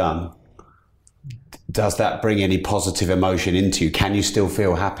everything you've done, does that bring any positive emotion into you? Can you still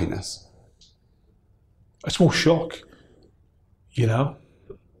feel happiness? It's more shock, you know.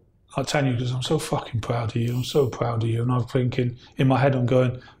 I'll tell you, because I'm so fucking proud of you. I'm so proud of you. And I'm thinking, in my head, I'm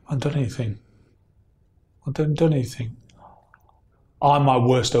going, I haven't done anything. I haven't done anything. I'm my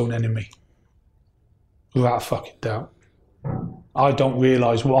worst own enemy. Without a fucking doubt. I don't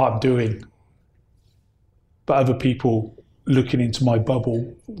realise what I'm doing. But other people looking into my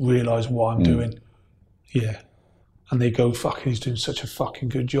bubble realise what I'm doing. Yeah. And they go, fucking, he's doing such a fucking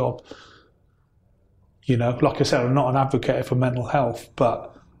good job. You know, like I said, I'm not an advocate for mental health,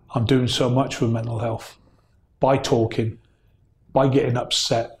 but I'm doing so much for mental health. By talking, by getting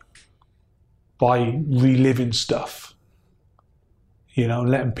upset, by reliving stuff. You know,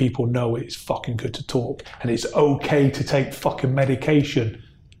 letting people know it's fucking good to talk. And it's okay to take fucking medication.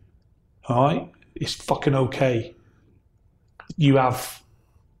 All right? It's fucking okay. You have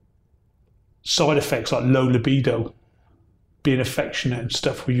side effects like low libido, being affectionate and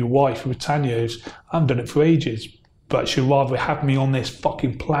stuff with your wife, with Tanya. I haven't done it for ages, but she'd rather have me on this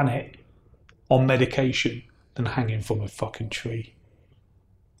fucking planet on medication than hanging from a fucking tree.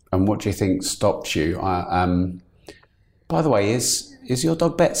 And what do you think stopped you? By the way, is your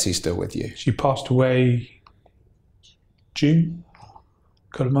dog Betsy still with you? She passed away June,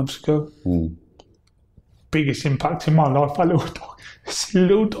 a couple of months ago. Biggest impact in my life, that little dog. It's a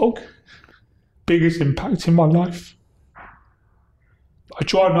little dog. Biggest impact in my life. I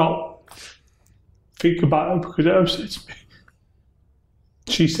try not think about her because it upsets me.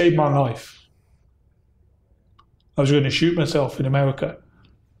 She saved my life. I was going to shoot myself in America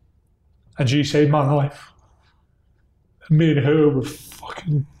and she saved my life. And me and her were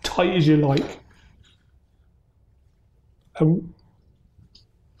fucking tight as you like. And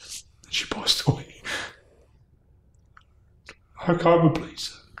she passed away. I can't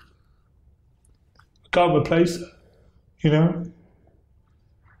replace her. I can't replace her, you know?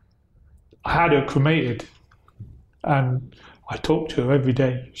 I had her cremated and I talk to her every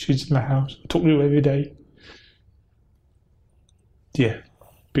day. She's in the house. I talk to her every day. Yeah,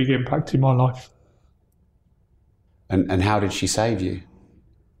 big impact in my life. And how did she save you?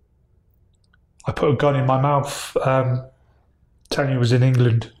 I put a gun in my mouth. Tanya was in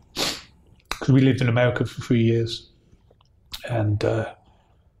England because we lived in America for 3 years. And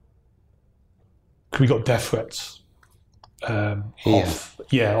we got death threats. Off.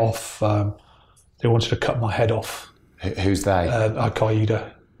 They wanted to cut my head off. Who's they?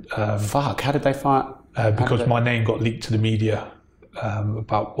 Al-Qaeda. Fuck, how did they fight? because my name got leaked to the media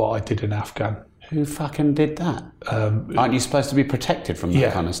about what I did in Afghan. Who fucking did that? Aren't you supposed to be protected from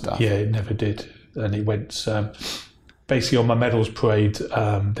that kind of stuff? Yeah, it never did. And it went... basically, on my medals parade,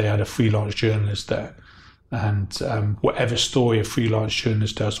 they had a freelance journalist there. And whatever story a freelance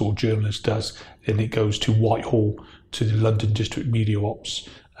journalist does or journalist does, then it goes to Whitehall, to the London District Media Ops,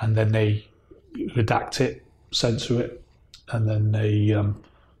 and then they redact it, censor it, and then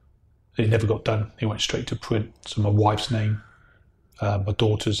it never got done. It went straight to print. So my wife's name, my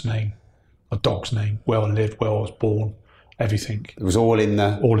daughter's name, my dog's name, where I lived, where I was born, everything. It was all in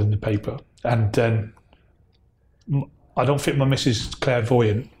the paper. And then I don't think my missus is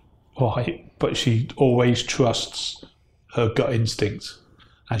clairvoyant, right? But she always trusts her gut instincts,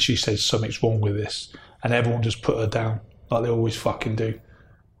 and she says something's wrong with this, and everyone just put her down, like they always fucking do.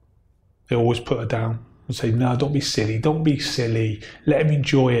 They always put her down and say, "No, don't be silly. Let him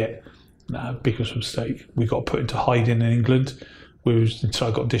enjoy it." No, biggest mistake. We got put into hiding in England. Until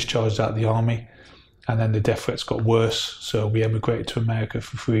I got discharged out of the army, and then the death threats got worse. So we emigrated to America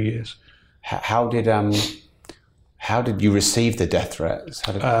for 3 years. How did you receive the death threats?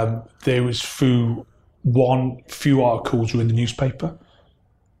 There was through few articles were in the newspaper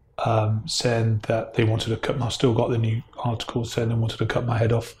saying that they wanted to cut. I still got the new articles saying they wanted to cut my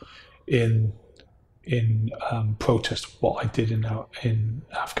head off in protest of what I did in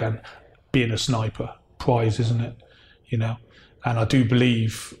Afghan, being a sniper. Prize, isn't it? You know. And I do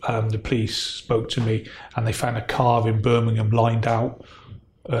believe the police spoke to me, and they found a car in Birmingham lined out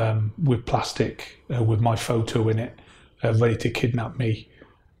with plastic with my photo in it, ready to kidnap me.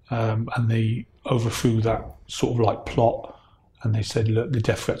 And they overthrew that sort of like plot, and they said, "Look, the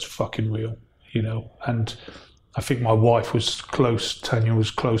death threats are fucking real," you know. And I think my wife was close. Tanya was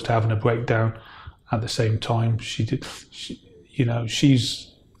close to having a breakdown. At the same time, she's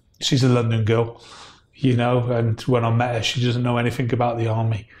a London girl. You know, and when I met her, she doesn't know anything about the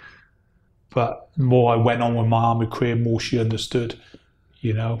army. But the more I went on with my army career, more she understood,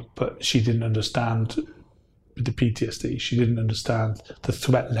 you know. But she didn't understand the PTSD. She didn't understand the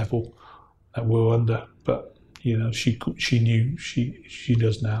threat level that we were under. But, you know, she knew, she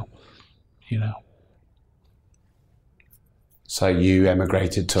does now, you know. So you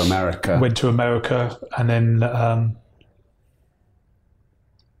emigrated to America? Went to America, and then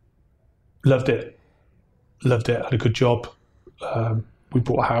loved it. Had a good job. We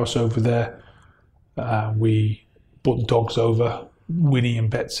bought a house over there. We brought the dogs over, Winnie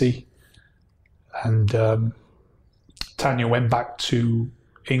and Betsy. And Tanya went back to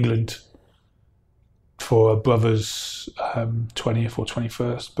England for her brother's 20th or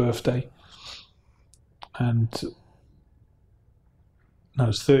 21st birthday. And no,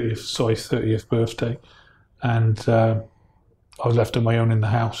 it's 30th birthday. And I was left on my own in the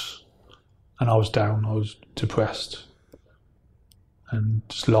house. And I was down, I was depressed. And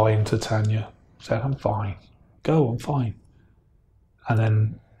just lying to Tanya, said, "I'm fine. Go, I'm fine." And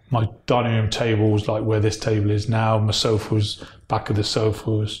then my dining room table was like where this table is now. My sofa was, back of the sofa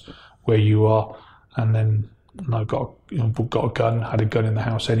was where you are. And then I got a gun, had a gun in the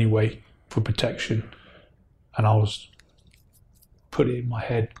house anyway for protection. And I was putting it in my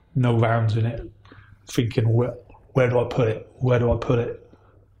head, no rounds in it, thinking, where do I put it? Where do I put it?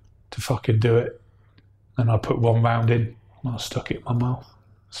 To fucking do it. And I put one round in, and I stuck it in my mouth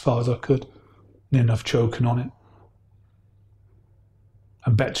as far as I could, near enough choking on it.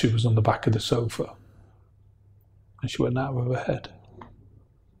 And Betsy was on the back of the sofa, and she went out with her head,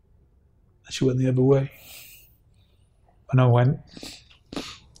 and she went the other way. And I went,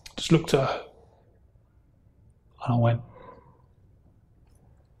 just looked at her, and I went,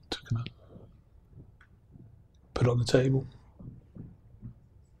 took her out, put it on the table.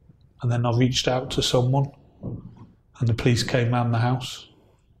 And then I reached out to someone, and the police came round the house,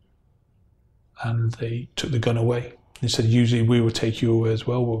 and they took the gun away. They said, "Usually we would take you away as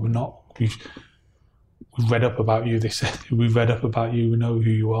well, but we're not. We've read up about you," they said. "We've read up about you, we know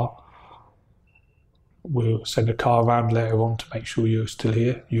who you are. We'll send a car around later on to make sure you're still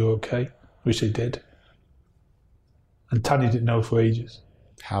here, you're okay," which they did. And Tanya didn't know for ages.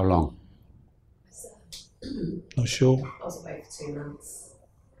 How long? Not sure. I was away for 2 months.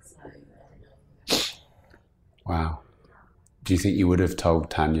 Wow. Do you think you would have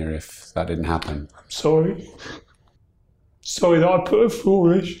told Tanya if that didn't happen? I'm sorry. Sorry that I put her through all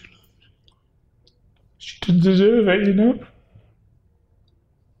this. She didn't deserve it, you know.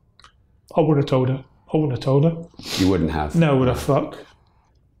 I would have told her. You wouldn't have? No, would I fuck?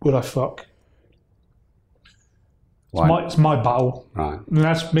 Why? It's my battle. Right. And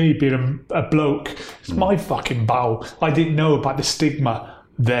that's me being a bloke. It's my fucking battle. I didn't know about the stigma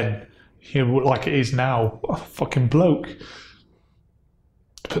then. You know, like it is now. Oh, fucking bloke.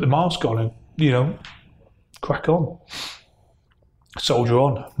 Put the mask on and, you know, crack on. Soldier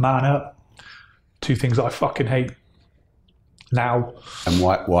on. Man up. 2 things I fucking hate now. And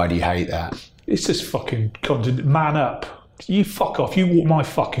why do you hate that? It's just fucking content. Man up. You fuck off. You walk my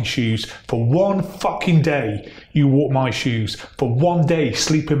fucking shoes for 1 fucking day. You walk my shoes for 1 day.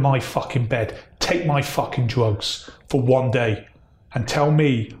 Sleep in my fucking bed. Take my fucking drugs for 1 day. And tell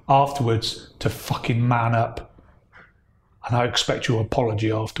me afterwards to fucking man up. And I expect your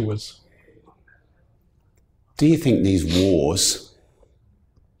apology afterwards. Do you think these wars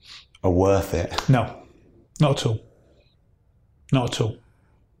are worth it? No, not at all. Not at all.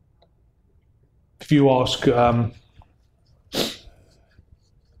 If you ask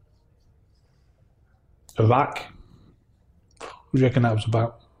Iraq, what do you reckon that was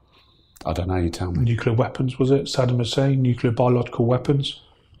about? I don't know, you tell me. Nuclear weapons, was it? Saddam Hussein, nuclear biological weapons.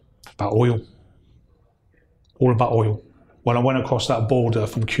 About oil. All about oil. When I went across that border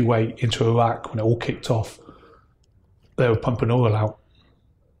from Kuwait into Iraq, when it all kicked off, they were pumping oil out.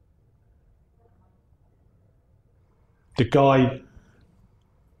 The guy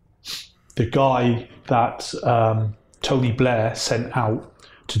that Tony Blair sent out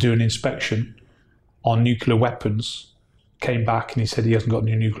to do an inspection on nuclear weapons came back and he said he hasn't got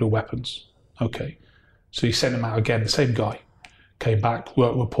any nuclear weapons. Okay. So he sent him out again. The same guy came back,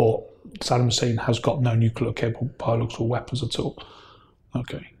 wrote a report. Saddam Hussein has got no nuclear capable biological weapons at all.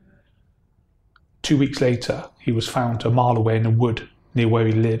 Okay. 2 weeks later, he was found a mile away in a wood near where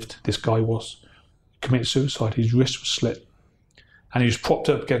he lived. This guy was committed suicide. His wrist was slit. And he was propped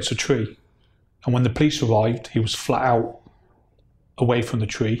up against a tree. And when the police arrived, he was flat out away from the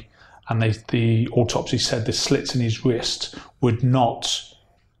tree. And the autopsy said the slits in his wrist would not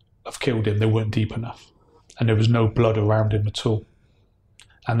have killed him. They weren't deep enough. And there was no blood around him at all.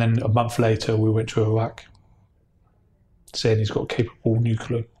 And then a month later, we went to Iraq, saying he's got capable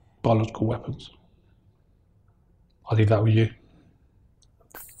nuclear biological weapons. I'll leave that with you.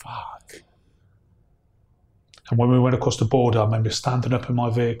 Fuck. And when we went across the border, I remember standing up in my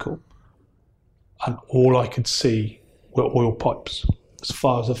vehicle and all I could see were oil pipes. As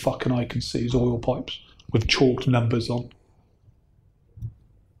far as the fucking eye can see is oil pipes with chalked numbers on.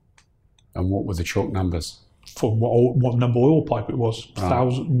 And what were the chalk numbers? For what number oil pipe it was.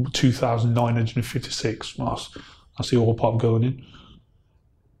 Oh. 2,956. That's the oil pipe going in.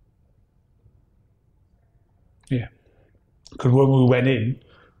 Yeah. Because when we went in,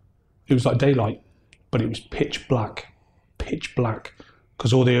 it was like daylight, but it was pitch black. Pitch black.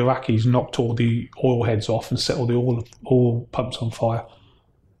 Because all the Iraqis knocked all the oil heads off and set all the oil pumps on fire.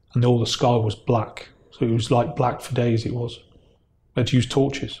 And all the sky was black. So it was like black for days it was. We had to use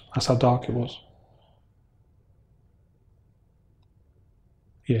torches. That's how dark it was.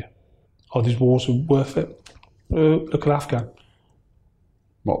 Yeah. Are these wars worth it? Look at Afghan.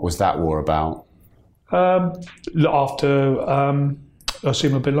 What was that war about? After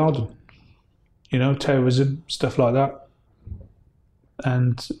Osama bin Laden. You know, terrorism, stuff like that.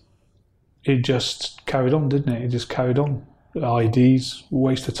 And it just carried on, didn't it? It just carried on. IEDs,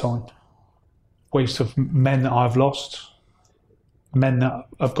 waste of time. Waste of men that I've lost. Men that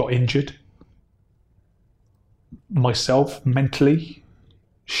have got injured. Myself, mentally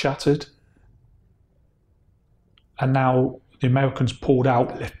shattered. And now the Americans pulled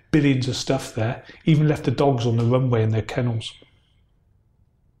out, left billions of stuff there, even left the dogs on the runway in their kennels.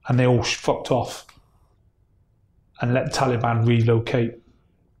 And they all fucked off and let the Taliban relocate.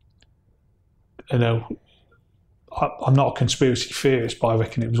 You know, I'm not a conspiracy theorist, but I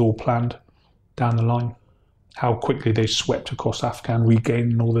reckon it was all planned down the line. How quickly they swept across Afghan,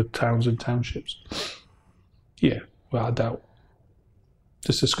 regaining all the towns and townships. Yeah, without a doubt.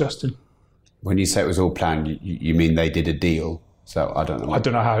 Just disgusting. When you say it was all planned, you mean they did a deal? So I don't know. I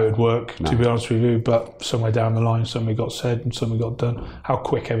don't know how it would work, to be honest with you, but somewhere down the line, something got said and something got done. How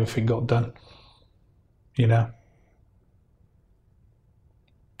quick everything got done, you know?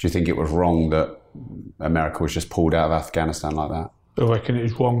 Do you think it was wrong that America was just pulled out of Afghanistan like that? I reckon it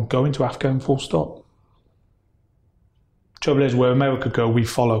was wrong going to Afghan full stop. Trouble is, where America go, we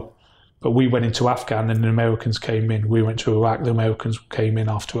follow. But we went into Afghan and the Americans came in. We went to Iraq, the Americans came in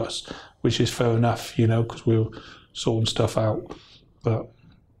after us, which is fair enough, you know, because we were sorting stuff out. But,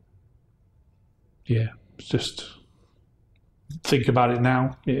 yeah, it's just... Think about it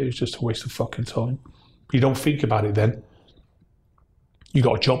now, it was just a waste of fucking time. You don't think about it then. You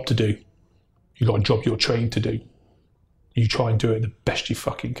got a job to do. You got a job you're trained to do. You try and do it the best you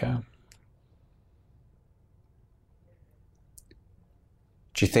fucking can.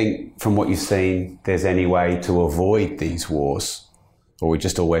 Do you think, from what you've seen, there's any way to avoid these wars? Or we're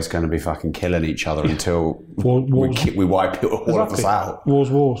just always going to be fucking killing each other until Wars. we wipe all of us out.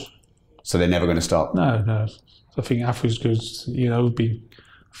 Wars. So they're never going to stop? No. I think Africa's, been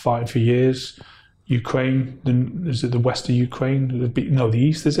fighting for years. Ukraine, is it the west of Ukraine? The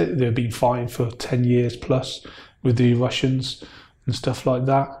east, is it? They've been fighting for 10 years plus with the Russians and stuff like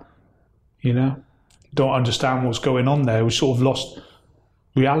that. Don't understand what's going on there. We sort of lost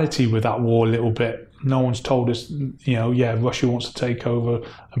reality with that war a little bit. No one's told us, Russia wants to take over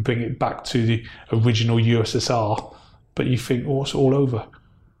and bring it back to the original USSR. But you think, it's all over,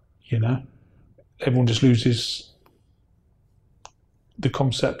 Everyone just loses the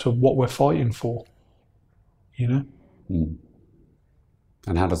concept of what we're fighting for, And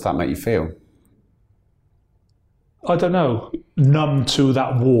how does that make you feel? I don't know. Numb to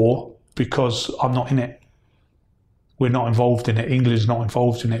that war because I'm not in it. We're not involved in it. England's not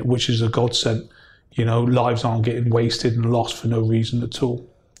involved in it, which is a godsend. Lives aren't getting wasted and lost for no reason at all.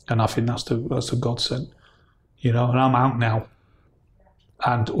 And I think that's a godsend. And I'm out now.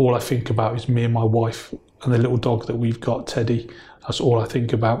 And all I think about is me and my wife and the little dog that we've got, Teddy. That's all I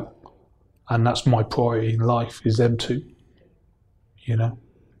think about. And that's my priority in life, is them two.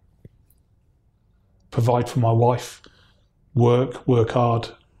 Provide for my wife, work hard,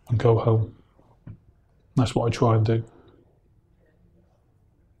 and go home. That's what I try and do.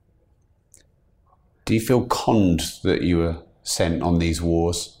 Do you feel conned that you were sent on these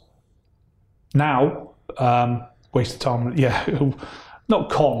wars? Now, waste of time. Yeah, not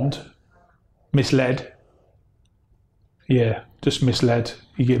conned, misled. Yeah, just misled.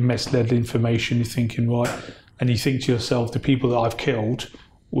 You get misled information, you're thinking, right, and you think to yourself, the people that I've killed,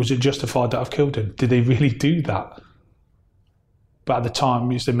 was it justified that I've killed them? Did they really do that? But at the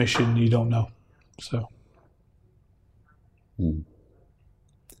time, it's the mission, you don't know. So.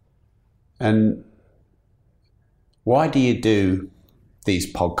 And why do you do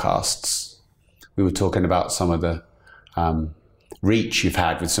these podcasts? We were talking about some of the reach you've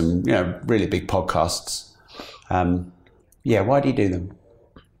had with some, really big podcasts. Why do you do them?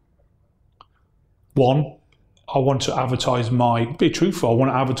 One, I want to advertise be truthful, I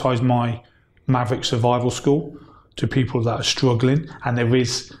want to advertise my Maverick Survival School to people that are struggling, and there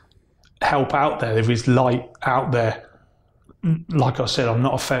is help out there, there is light out there. Like I said, I'm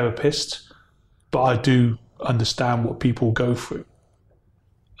not a therapist, but I do understand what people go through.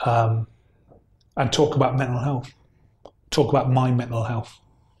 And talk about mental health. Talk about my mental health.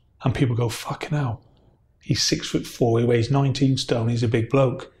 And people go, fucking hell. He's 6'4", he weighs 19 stone, he's a big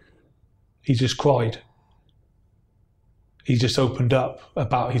bloke. He just cried. He just opened up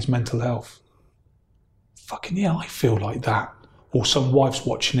about his mental health. Fucking yeah, I feel like that. Or some wife's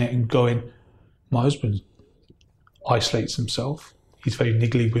watching it and going, my husband isolates himself. He's very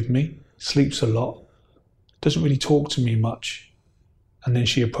niggly with me, sleeps a lot, doesn't really talk to me much. And then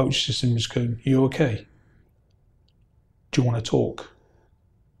she approaches us and is going, you okay? Do you want to talk?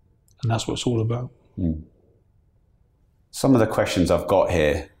 And that's what it's all about. Some of the questions I've got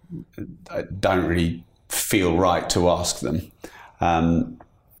here, I don't really feel right to ask them. But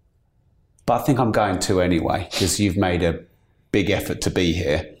I think I'm going to anyway, because you've made a big effort to be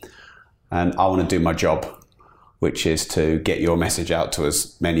here. And I want to do my job, which is to get your message out to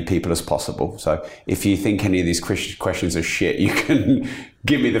as many people as possible. So if you think any of these questions are shit, you can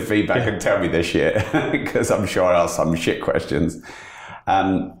give me the feedback and tell me they're shit, because I'm sure I asked some shit questions.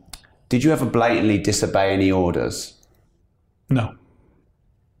 Did you ever blatantly disobey any orders? No.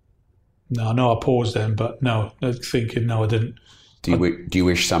 No, I know I paused then, but no, thinking, no, I didn't. Do you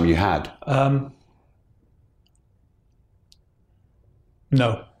wish some you had?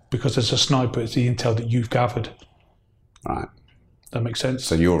 No, because as a sniper, it's the intel that you've gathered. Right. That makes sense.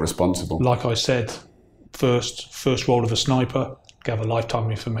 So you're responsible. Like I said, first role of a sniper, gather lifetime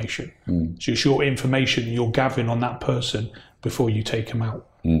information. So it's your information you're gathering on that person before you take them out.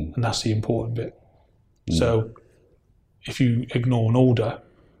 And that's the important bit. So if you ignore an order,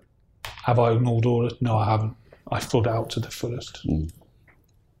 have I ignored orders? No, I haven't. I filled it out to the fullest.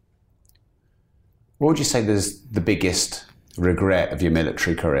 What would you say is the biggest regret of your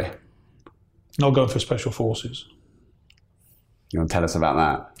military career? Not going for special forces. You want to tell us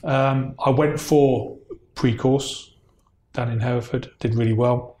about that? I went for pre-course down in Hereford, did really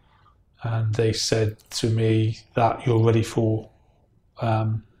well. And they said to me that you're ready for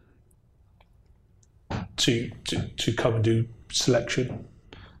to come and do selection.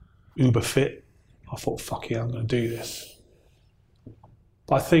 Uber fit. I thought, fuck yeah, I'm going to do this.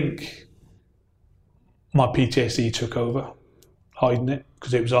 I think my PTSD took over, hiding it,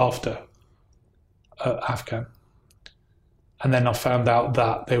 because it was after Afghan. And then I found out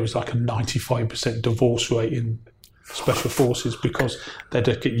that there was like a 95% divorce rate in special forces because they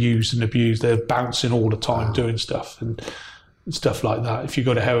don't get used and abused. They're bouncing all the time doing stuff and stuff like that. If you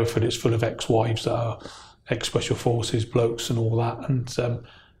go to Hereford, it's full of ex-wives that are ex-special forces blokes and all that. And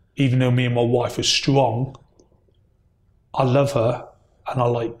even though me and my wife are strong, I love her and I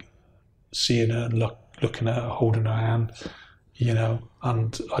like seeing her and looking at her, holding her hand, you know,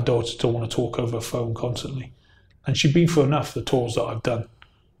 and I don't want to talk over the phone constantly. And she'd been through enough, the tours that I've done.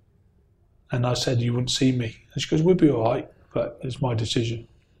 And I said, you wouldn't see me. And she goes, we'll be all right, but it's my decision.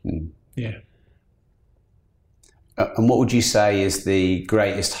 Yeah. And what would you say is the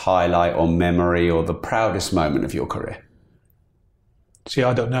greatest highlight or memory or the proudest moment of your career? See,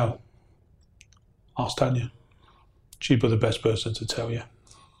 I don't know. Ask Tanya. She'd be the best person to tell you.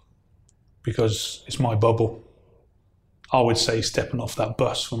 Because it's my bubble. I would say stepping off that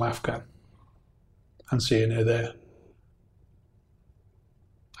bus from Afghan and seeing her there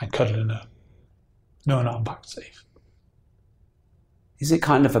and cuddling her, knowing I'm back safe. Is it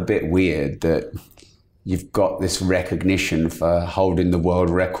kind of a bit weird that you've got this recognition for holding the world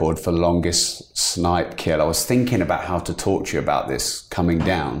record for longest snipe kill? I was thinking about how to talk to you about this coming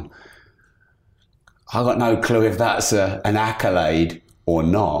down. I've got no clue if that's an accolade or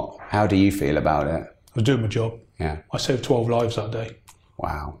not. How do you feel about it? I was doing my job. Yeah. I saved 12 lives that day.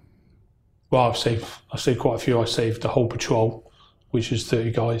 Wow. Well, I saved quite a few. I saved the whole patrol, which is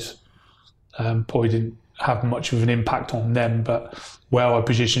 30 guys. Probably didn't have much of an impact on them, but where I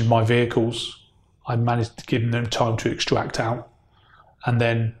positioned my vehicles, I managed to give them time to extract out. And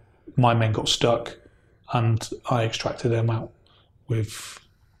then my men got stuck and I extracted them out with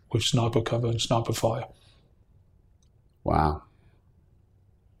sniper cover and sniper fire. Wow.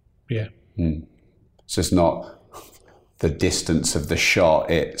 Yeah. So it's not the distance of the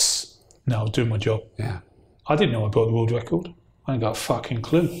shot, it's... No, I was doing my job. Yeah. I didn't know I broke the world record. I ain't got a fucking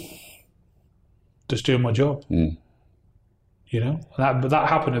clue. Just doing my job. You know? But that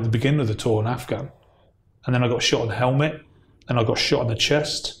happened at the beginning of the tour in Afghan. And then I got shot in the helmet. Then I got shot in the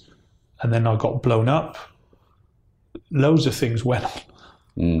chest. And then I got blown up. Loads of things went on.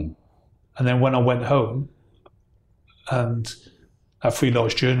 And then when I went home, and a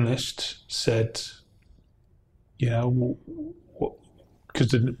freelance journalist said, you know,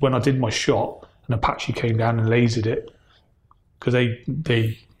 because when I did my shot, an Apache came down and lasered it, because they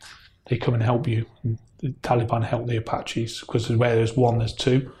come and help you. And the Taliban help the Apaches, because where there's one, there's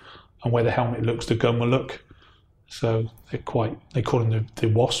two, and where the helmet looks, the gun will look. So they call them the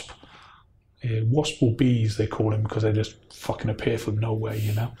Wasp. Wasp or bees, they call them, because they just fucking appear from nowhere,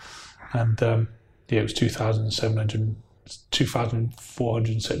 you know. And it was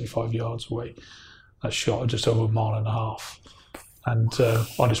 2,475 yards away. That shot just over a mile and a half. And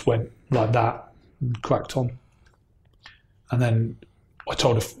I just went like that and cracked on. And then I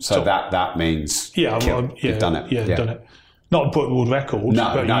told her... So that means you've done it. Yeah, done it. Not broke the world record.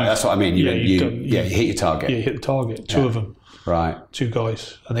 No, that's what I mean. You hit your target. Yeah, you hit the target. Two of them. Right. Two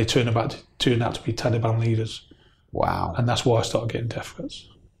guys. And they turned out to be Taliban leaders. Wow. And that's why I started getting death threats.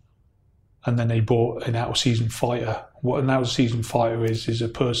 And then they brought an out-of-season fighter. What an out-of-season fighter is a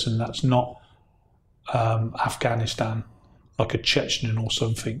person that's not Afghanistan, like a Chechen or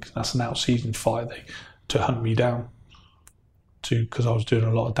something. That's an out-of-season fighter to hunt me down, because I was doing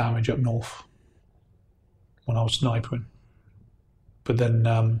a lot of damage up north when I was sniping. But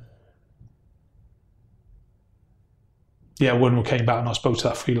then, when we came back and I spoke to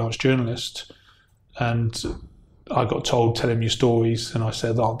that freelance journalist, and I got told, tell him your stories, and I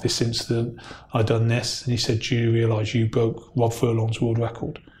said, this incident, I done this, and he said, do you realise you broke Rob Furlong's world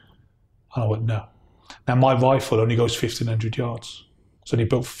record? And I went, no. Now my rifle only goes 1,500 yards. It's only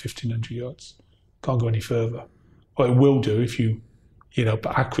built for 1,500 yards. Can't go any further. Well, it will do if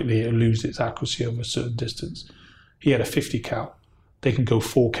but accurately it'll lose its accuracy over a certain distance. He had a 50 cal. They can go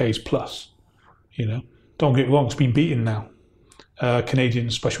 4Ks plus, Don't get me wrong, it's been beaten now.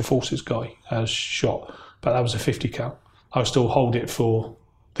 Canadian Special Forces guy has shot, but that was a 50 cal. I still hold it for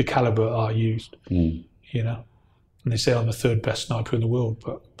the caliber I used, And they say I'm the third best sniper in the world,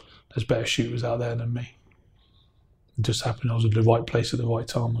 but there's better shooters out there than me. It just happened I was at the right place at the right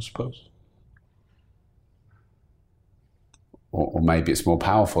time, I suppose. Or maybe it's more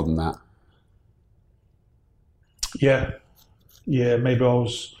powerful than that. Yeah, maybe I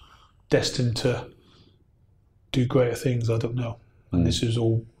was destined to do greater things, I don't know. And this is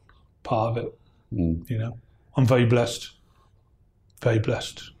all part of it, I'm very blessed. Very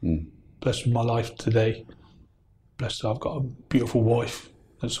blessed. Blessed with my life today. Blessed that I've got a beautiful wife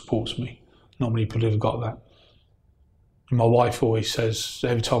that supports me. Not many people have got that. And my wife always says,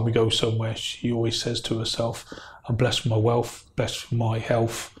 every time we go somewhere, she always says to herself, I'm blessed with my wealth, blessed with my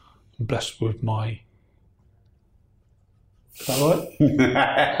health, I'm blessed with my Is that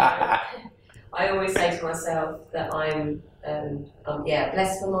right? I always say to myself that I'm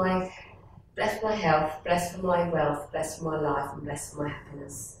blessed for my health, blessed for my wealth, blessed for my life, and blessed for my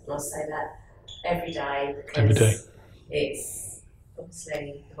happiness. And I say that every day because it's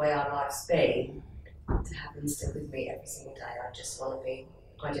obviously the way our life's been. To have them still with me every single day, I just want to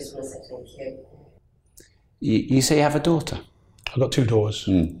say thank you. You say you have a daughter? I've got 2 daughters.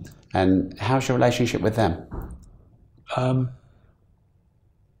 And how's your relationship with them?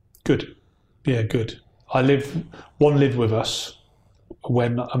 Good. Yeah, good. One lived with us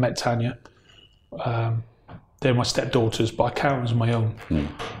when I met Tanya. They're my stepdaughters, but I count them as my own.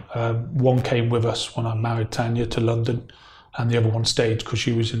 One came with us when I married Tanya to London, and the other one stayed because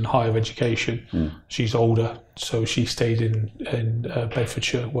she was in higher education. She's older, so she stayed in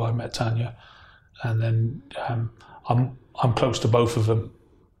Bedfordshire where I met Tanya. And then I'm close to both of them,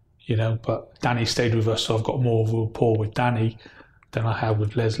 you know, but Danny stayed with us, so I've got more of a rapport with Danny than I have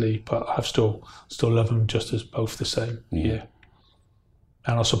with Leslie, but I still love them just as both the same. Yeah.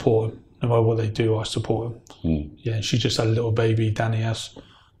 And I support them. No matter what they do, I support them. Yeah, she just had a little baby, Danny has.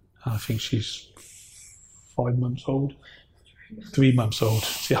 I think she's 5 months old. 3 months old.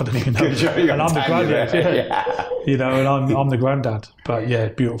 See, I don't even know. And I'm the granddad. You know, and I'm the granddad. But yeah,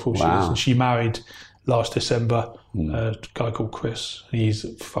 beautiful she is. And she married last December a guy called Chris. He's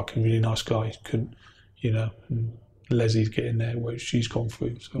a fucking really nice guy. Couldn't, you know. And Leslie's getting there where she's gone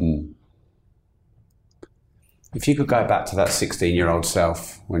through. So. If you could go back to that 16-year-old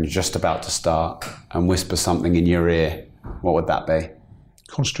self when you're just about to start and whisper something in your ear, what would that be?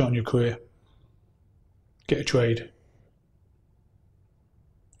 Concentrate on your career. Get a trade.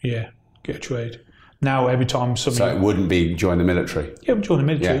 Yeah, get a trade. Now, every time somebody... So it wouldn't be join the military? Yeah, join the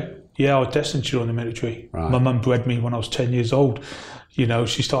military. Yeah, I was destined to join the military. Right. My mum bred me when I was 10 years old. You know,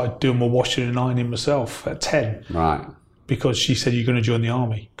 she started doing my washing and ironing myself at 10. Right. Because she said, you're going to join the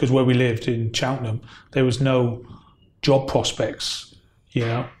army. Because where we lived in Cheltenham, there was no job prospects, you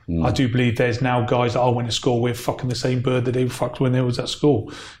know. I do believe there's now guys that I went to school with fucking the same bird that they fucked when they was at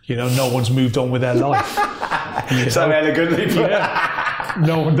school. You know, no one's moved on with their life. So elegantly put. Yeah.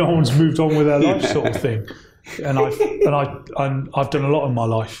 No one's moved on with their life, sort of thing. And I've done a lot in my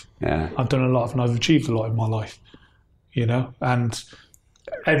life. Yeah. I've done a lot, and I've achieved a lot in my life. You know, and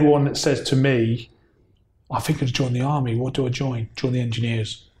everyone that says to me, I think I'd join the army. What do I join? Join the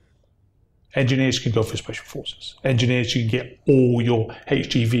engineers. Engineers can go for special forces. Engineers, you can get all your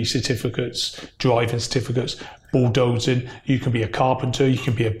HGV certificates, driving certificates, bulldozing. You can be a carpenter, you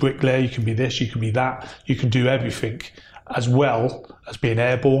can be a bricklayer, you can be this, you can be that. You can do everything, as well as being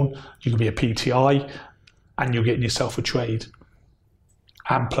airborne. You can be a PTI, and you're getting yourself a trade.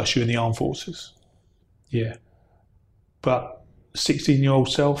 And plus you're in the armed forces. Yeah. But 16-year-old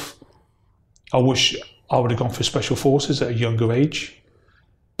self, I wish I would have gone for special forces at a younger age.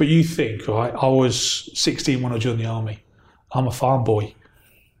 But you think, right, I was 16 when I joined the army. I'm a farm boy,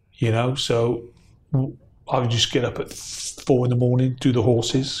 you know, so I would just get up at 4 a.m, do the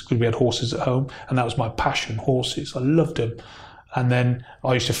horses, because we had horses at home, and that was my passion, horses. I loved them. And then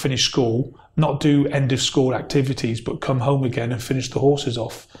I used to finish school, not do end of school activities, but come home again and finish the horses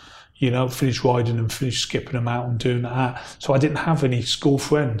off. You know, finish riding them, finish skipping them out and doing that. So I didn't have any school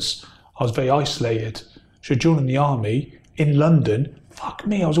friends. I was very isolated. So joining the army in London, fuck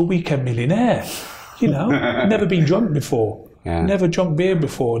me, I was a weekend millionaire. You know, never been drunk before. Yeah. Never drunk beer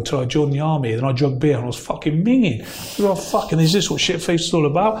before until I joined the army. Then I drank beer and I was fucking minging. Oh, fucking, is this what shit-face is all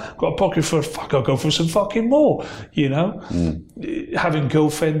about? Got a pocket for a fuck, I'll go for some fucking more. You know, having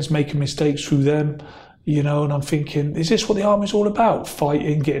girlfriends, making mistakes through them. You know, and I'm thinking, is this what the army's all about?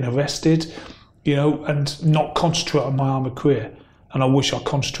 Fighting, getting arrested, you know, and not concentrate on my army career. And I wish I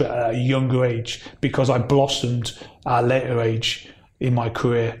concentrated at a younger age, because I blossomed at a later age in my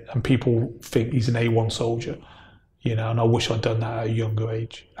career, and people think he's an A1 soldier, you know, and I wish I'd done that at a younger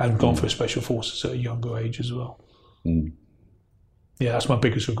age and gone for special forces at a younger age as well. Yeah, that's my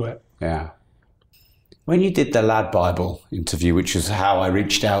biggest regret. Yeah. When you did the Lad Bible interview, which is how I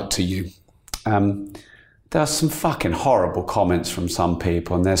reached out to you, there are some fucking horrible comments from some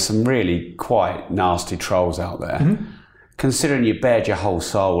people, and there's some really quite nasty trolls out there. Considering you bared your whole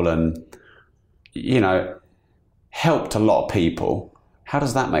soul and, you know, helped a lot of people, how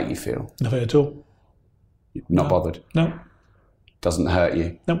does that make you feel? Nothing at all. Not bothered? No. Doesn't hurt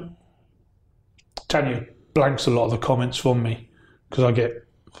you? No. Tanya blanks a lot of the comments from me, because I get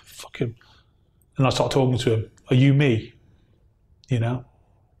fucking... And I start talking to him. Are you me? You know?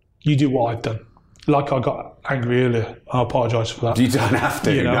 You do what I've done. Like I got angry earlier. I apologise for that. You don't have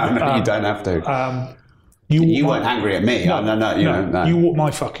to. You know? No, you don't have to. You weren't angry at me. No, you walk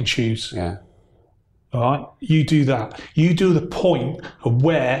my fucking shoes. Yeah. All right, you do that. You do the point of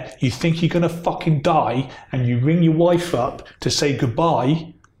where you think you're going to fucking die and you ring your wife up to say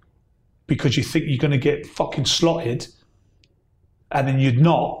goodbye because you think you're going to get fucking slotted, and then you're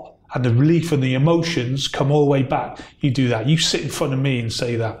not, and the relief and the emotions come all the way back. You do that. You sit in front of me and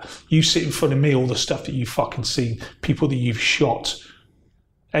say that. You sit in front of me, all the stuff that you've fucking seen, people that you've shot,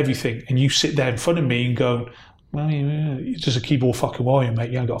 everything, and you sit there in front of me and go, well, you're just a keyboard fucking warrior,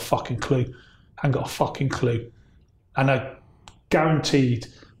 mate. You ain't got a fucking clue. And I guaranteed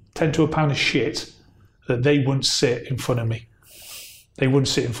 10 to a pound of shit that they wouldn't sit in front of me. They wouldn't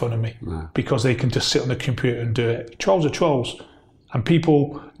sit in front of me because they can just sit on the computer and do it. Trolls are trolls. And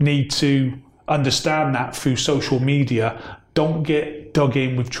people need to understand that through social media. Don't get dug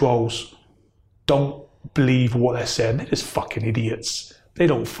in with trolls. Don't believe what they're saying. They're just fucking idiots. They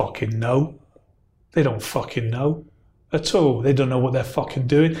don't fucking know. They don't fucking know at all. They don't know what they're fucking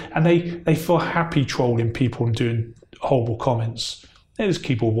doing. And they feel happy trolling people and doing horrible comments. They're just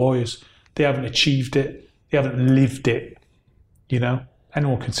keyboard warriors. They haven't achieved it. They haven't lived it. You know?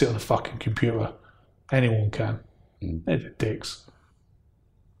 Anyone can sit on a fucking computer. Anyone can. They're the dicks.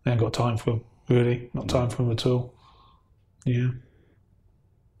 They ain't got time for them, really. Not time for them at all. Yeah.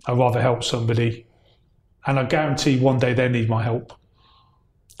 I'd rather help somebody. And I guarantee one day they need my help.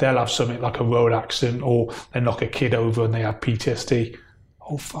 They'll have something like a road accident, or they knock a kid over and they have PTSD.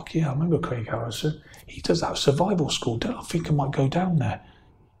 Oh, fuck yeah, I remember Craig Harrison. He does that survival school. Don't I think I might go down there?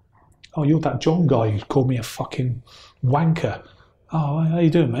 Oh, you're that John guy who called me a fucking wanker. Oh, how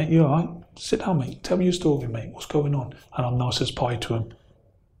you doing, mate? You all right? Sit down, mate. Tell me your story, mate. What's going on? And I'm nice as pie to him.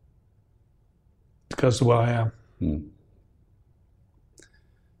 Because of where I am.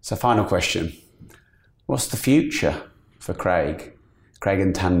 So, final question. What's the future for Craig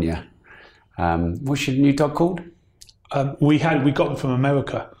and Tanya? What's your new dog called? We got them from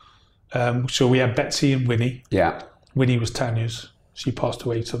America. So we had Betsy and Winnie. Yeah. Winnie was Tanya's. She passed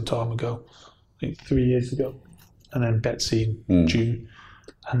away some time ago, I think 3 years ago. And then Betsy in June.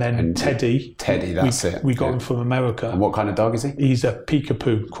 And then Teddy. That's it. We got him from America. And what kind of dog is he? He's a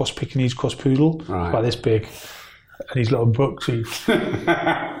Peekapoo, cross Pekingese, cross poodle, about this big. And he's little books.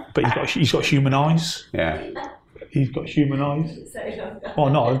 But he's got human eyes. Yeah. He's got human eyes. Oh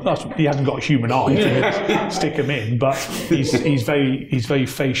no, he hasn't got human eyes to stick him in, but he's very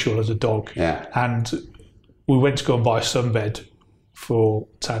facial as a dog. Yeah. And we went to go and buy a sunbed for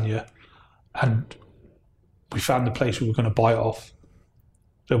Tanya, and we found the place we were going to buy it off.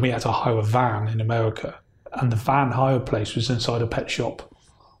 Then we had to hire a van in America, and the van hire place was inside a pet shop,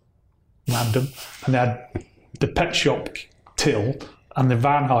 random, and they had the pet shop till and the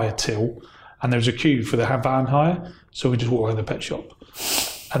van hire till. And there was a queue for the van hire, so we just walked around the pet shop.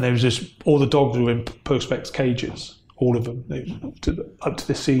 And there was all the dogs were in Perspex cages, all of them, they up to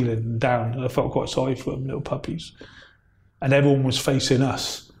the ceiling and down. And I felt quite sorry for them, little puppies. And everyone was facing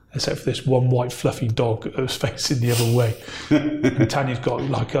us, except for this one white fluffy dog that was facing the other way. And Tanya's got,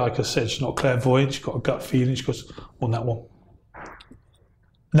 like I said, she's not clairvoyant, she's got a gut feeling. She goes, on that one.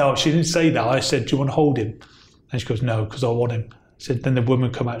 No, she didn't say that. I said, do you want to hold him? And she goes, no, because I want him. Said, then the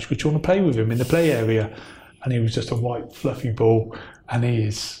woman come out, she goes, do you want to play with him in the play area? And he was just a white fluffy ball, and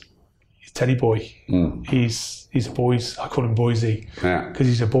he's Teddy boy. He's a boy. I call him Boise because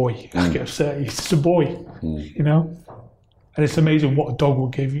he's a boy. I get upset. He's just a boy, you know. And it's amazing what a dog will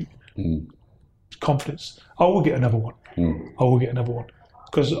give you. Confidence. I will get another one. I will get another one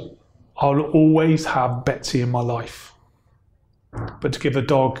because I'll always have Betsy in my life. But to give a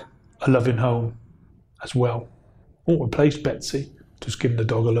dog a loving home as well. Won't replace Betsy, just give the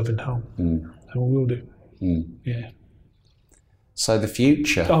dog a loving home. And we will do. Yeah. So the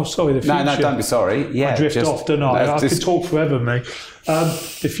future. Oh, sorry, the future. No, don't be sorry. Yeah, I drift off, don't I? I could talk forever, mate.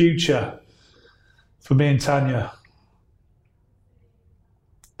 The future for me and Tanya.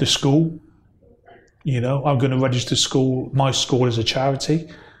 The school. You know, I'm going to register my school as a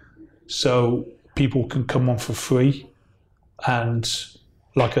charity, so people can come on for free. And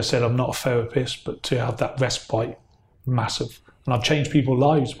like I said, I'm not a therapist, but to have that respite. Massive, and I've changed people's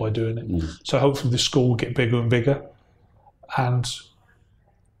lives by doing it. So hopefully the school will get bigger and bigger, and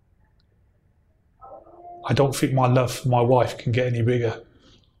I don't think my love for my wife can get any bigger.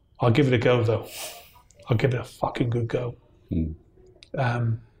 I'll give it a go though. I'll give it a fucking good go.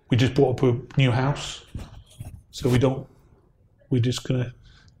 We just bought up a new house, so we're just gonna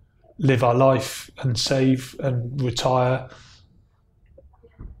live our life and save and retire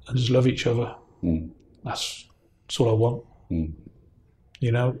and just love each other. That's all I want,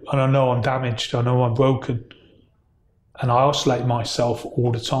 you know. And I know I'm damaged. I know I'm broken, and I isolate myself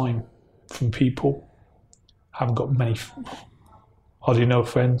all the time from people. I haven't got many, hardly no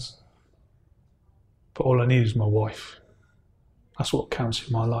friends. but all I need is my wife. That's what counts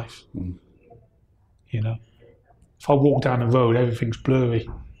in my life. You know, if I walk down the road, everything's blurry,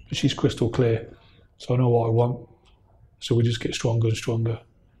 but she's crystal clear, so I know what I want. So we just get stronger and stronger.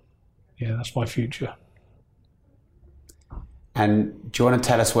 Yeah, that's my future. And do you want to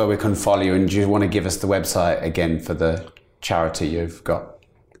tell us where we can follow you? And do you want to give us the website again for the charity you've got?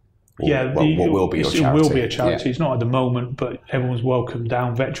 Or Yeah, what will be your charity? It will be a charity. Yeah. It's not at the moment, but everyone's welcome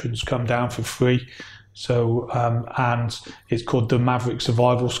down. Veterans come down for free. So, and it's called the Maverick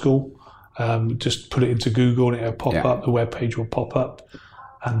Survival School. Just put it into Google and it'll pop up. The webpage will pop up.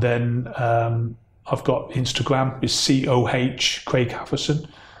 And then I've got Instagram. It's COH Craig Hafferson.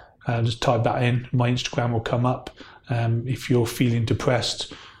 Just type that in. My Instagram will come up. If you're feeling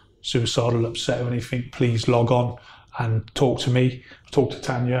depressed, suicidal, upset or anything, please log on and talk to me. Talk to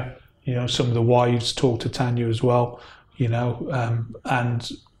Tanya. You know, some of the wives talk to Tanya as well. You know,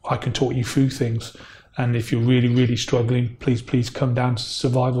 and I can talk you through things. And if you're really, really struggling, please come down to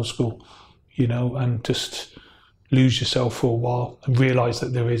survival school. You know, and just lose yourself for a while and realise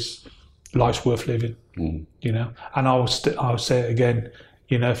that there is life's worth living. You know, and I'll say it again.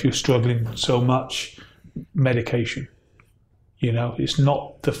 You know, if you're struggling so much, medication. You know, it's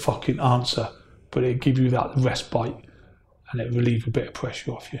not the fucking answer, but it gives you that respite and it relieves a bit of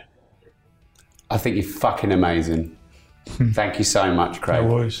pressure off you. I think you're fucking amazing. Thank you so much, Craig.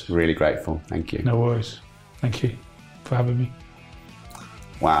 No worries. Really grateful. Thank you. No worries. Thank you for having me.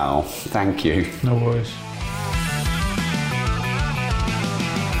 Wow. Thank you. No worries.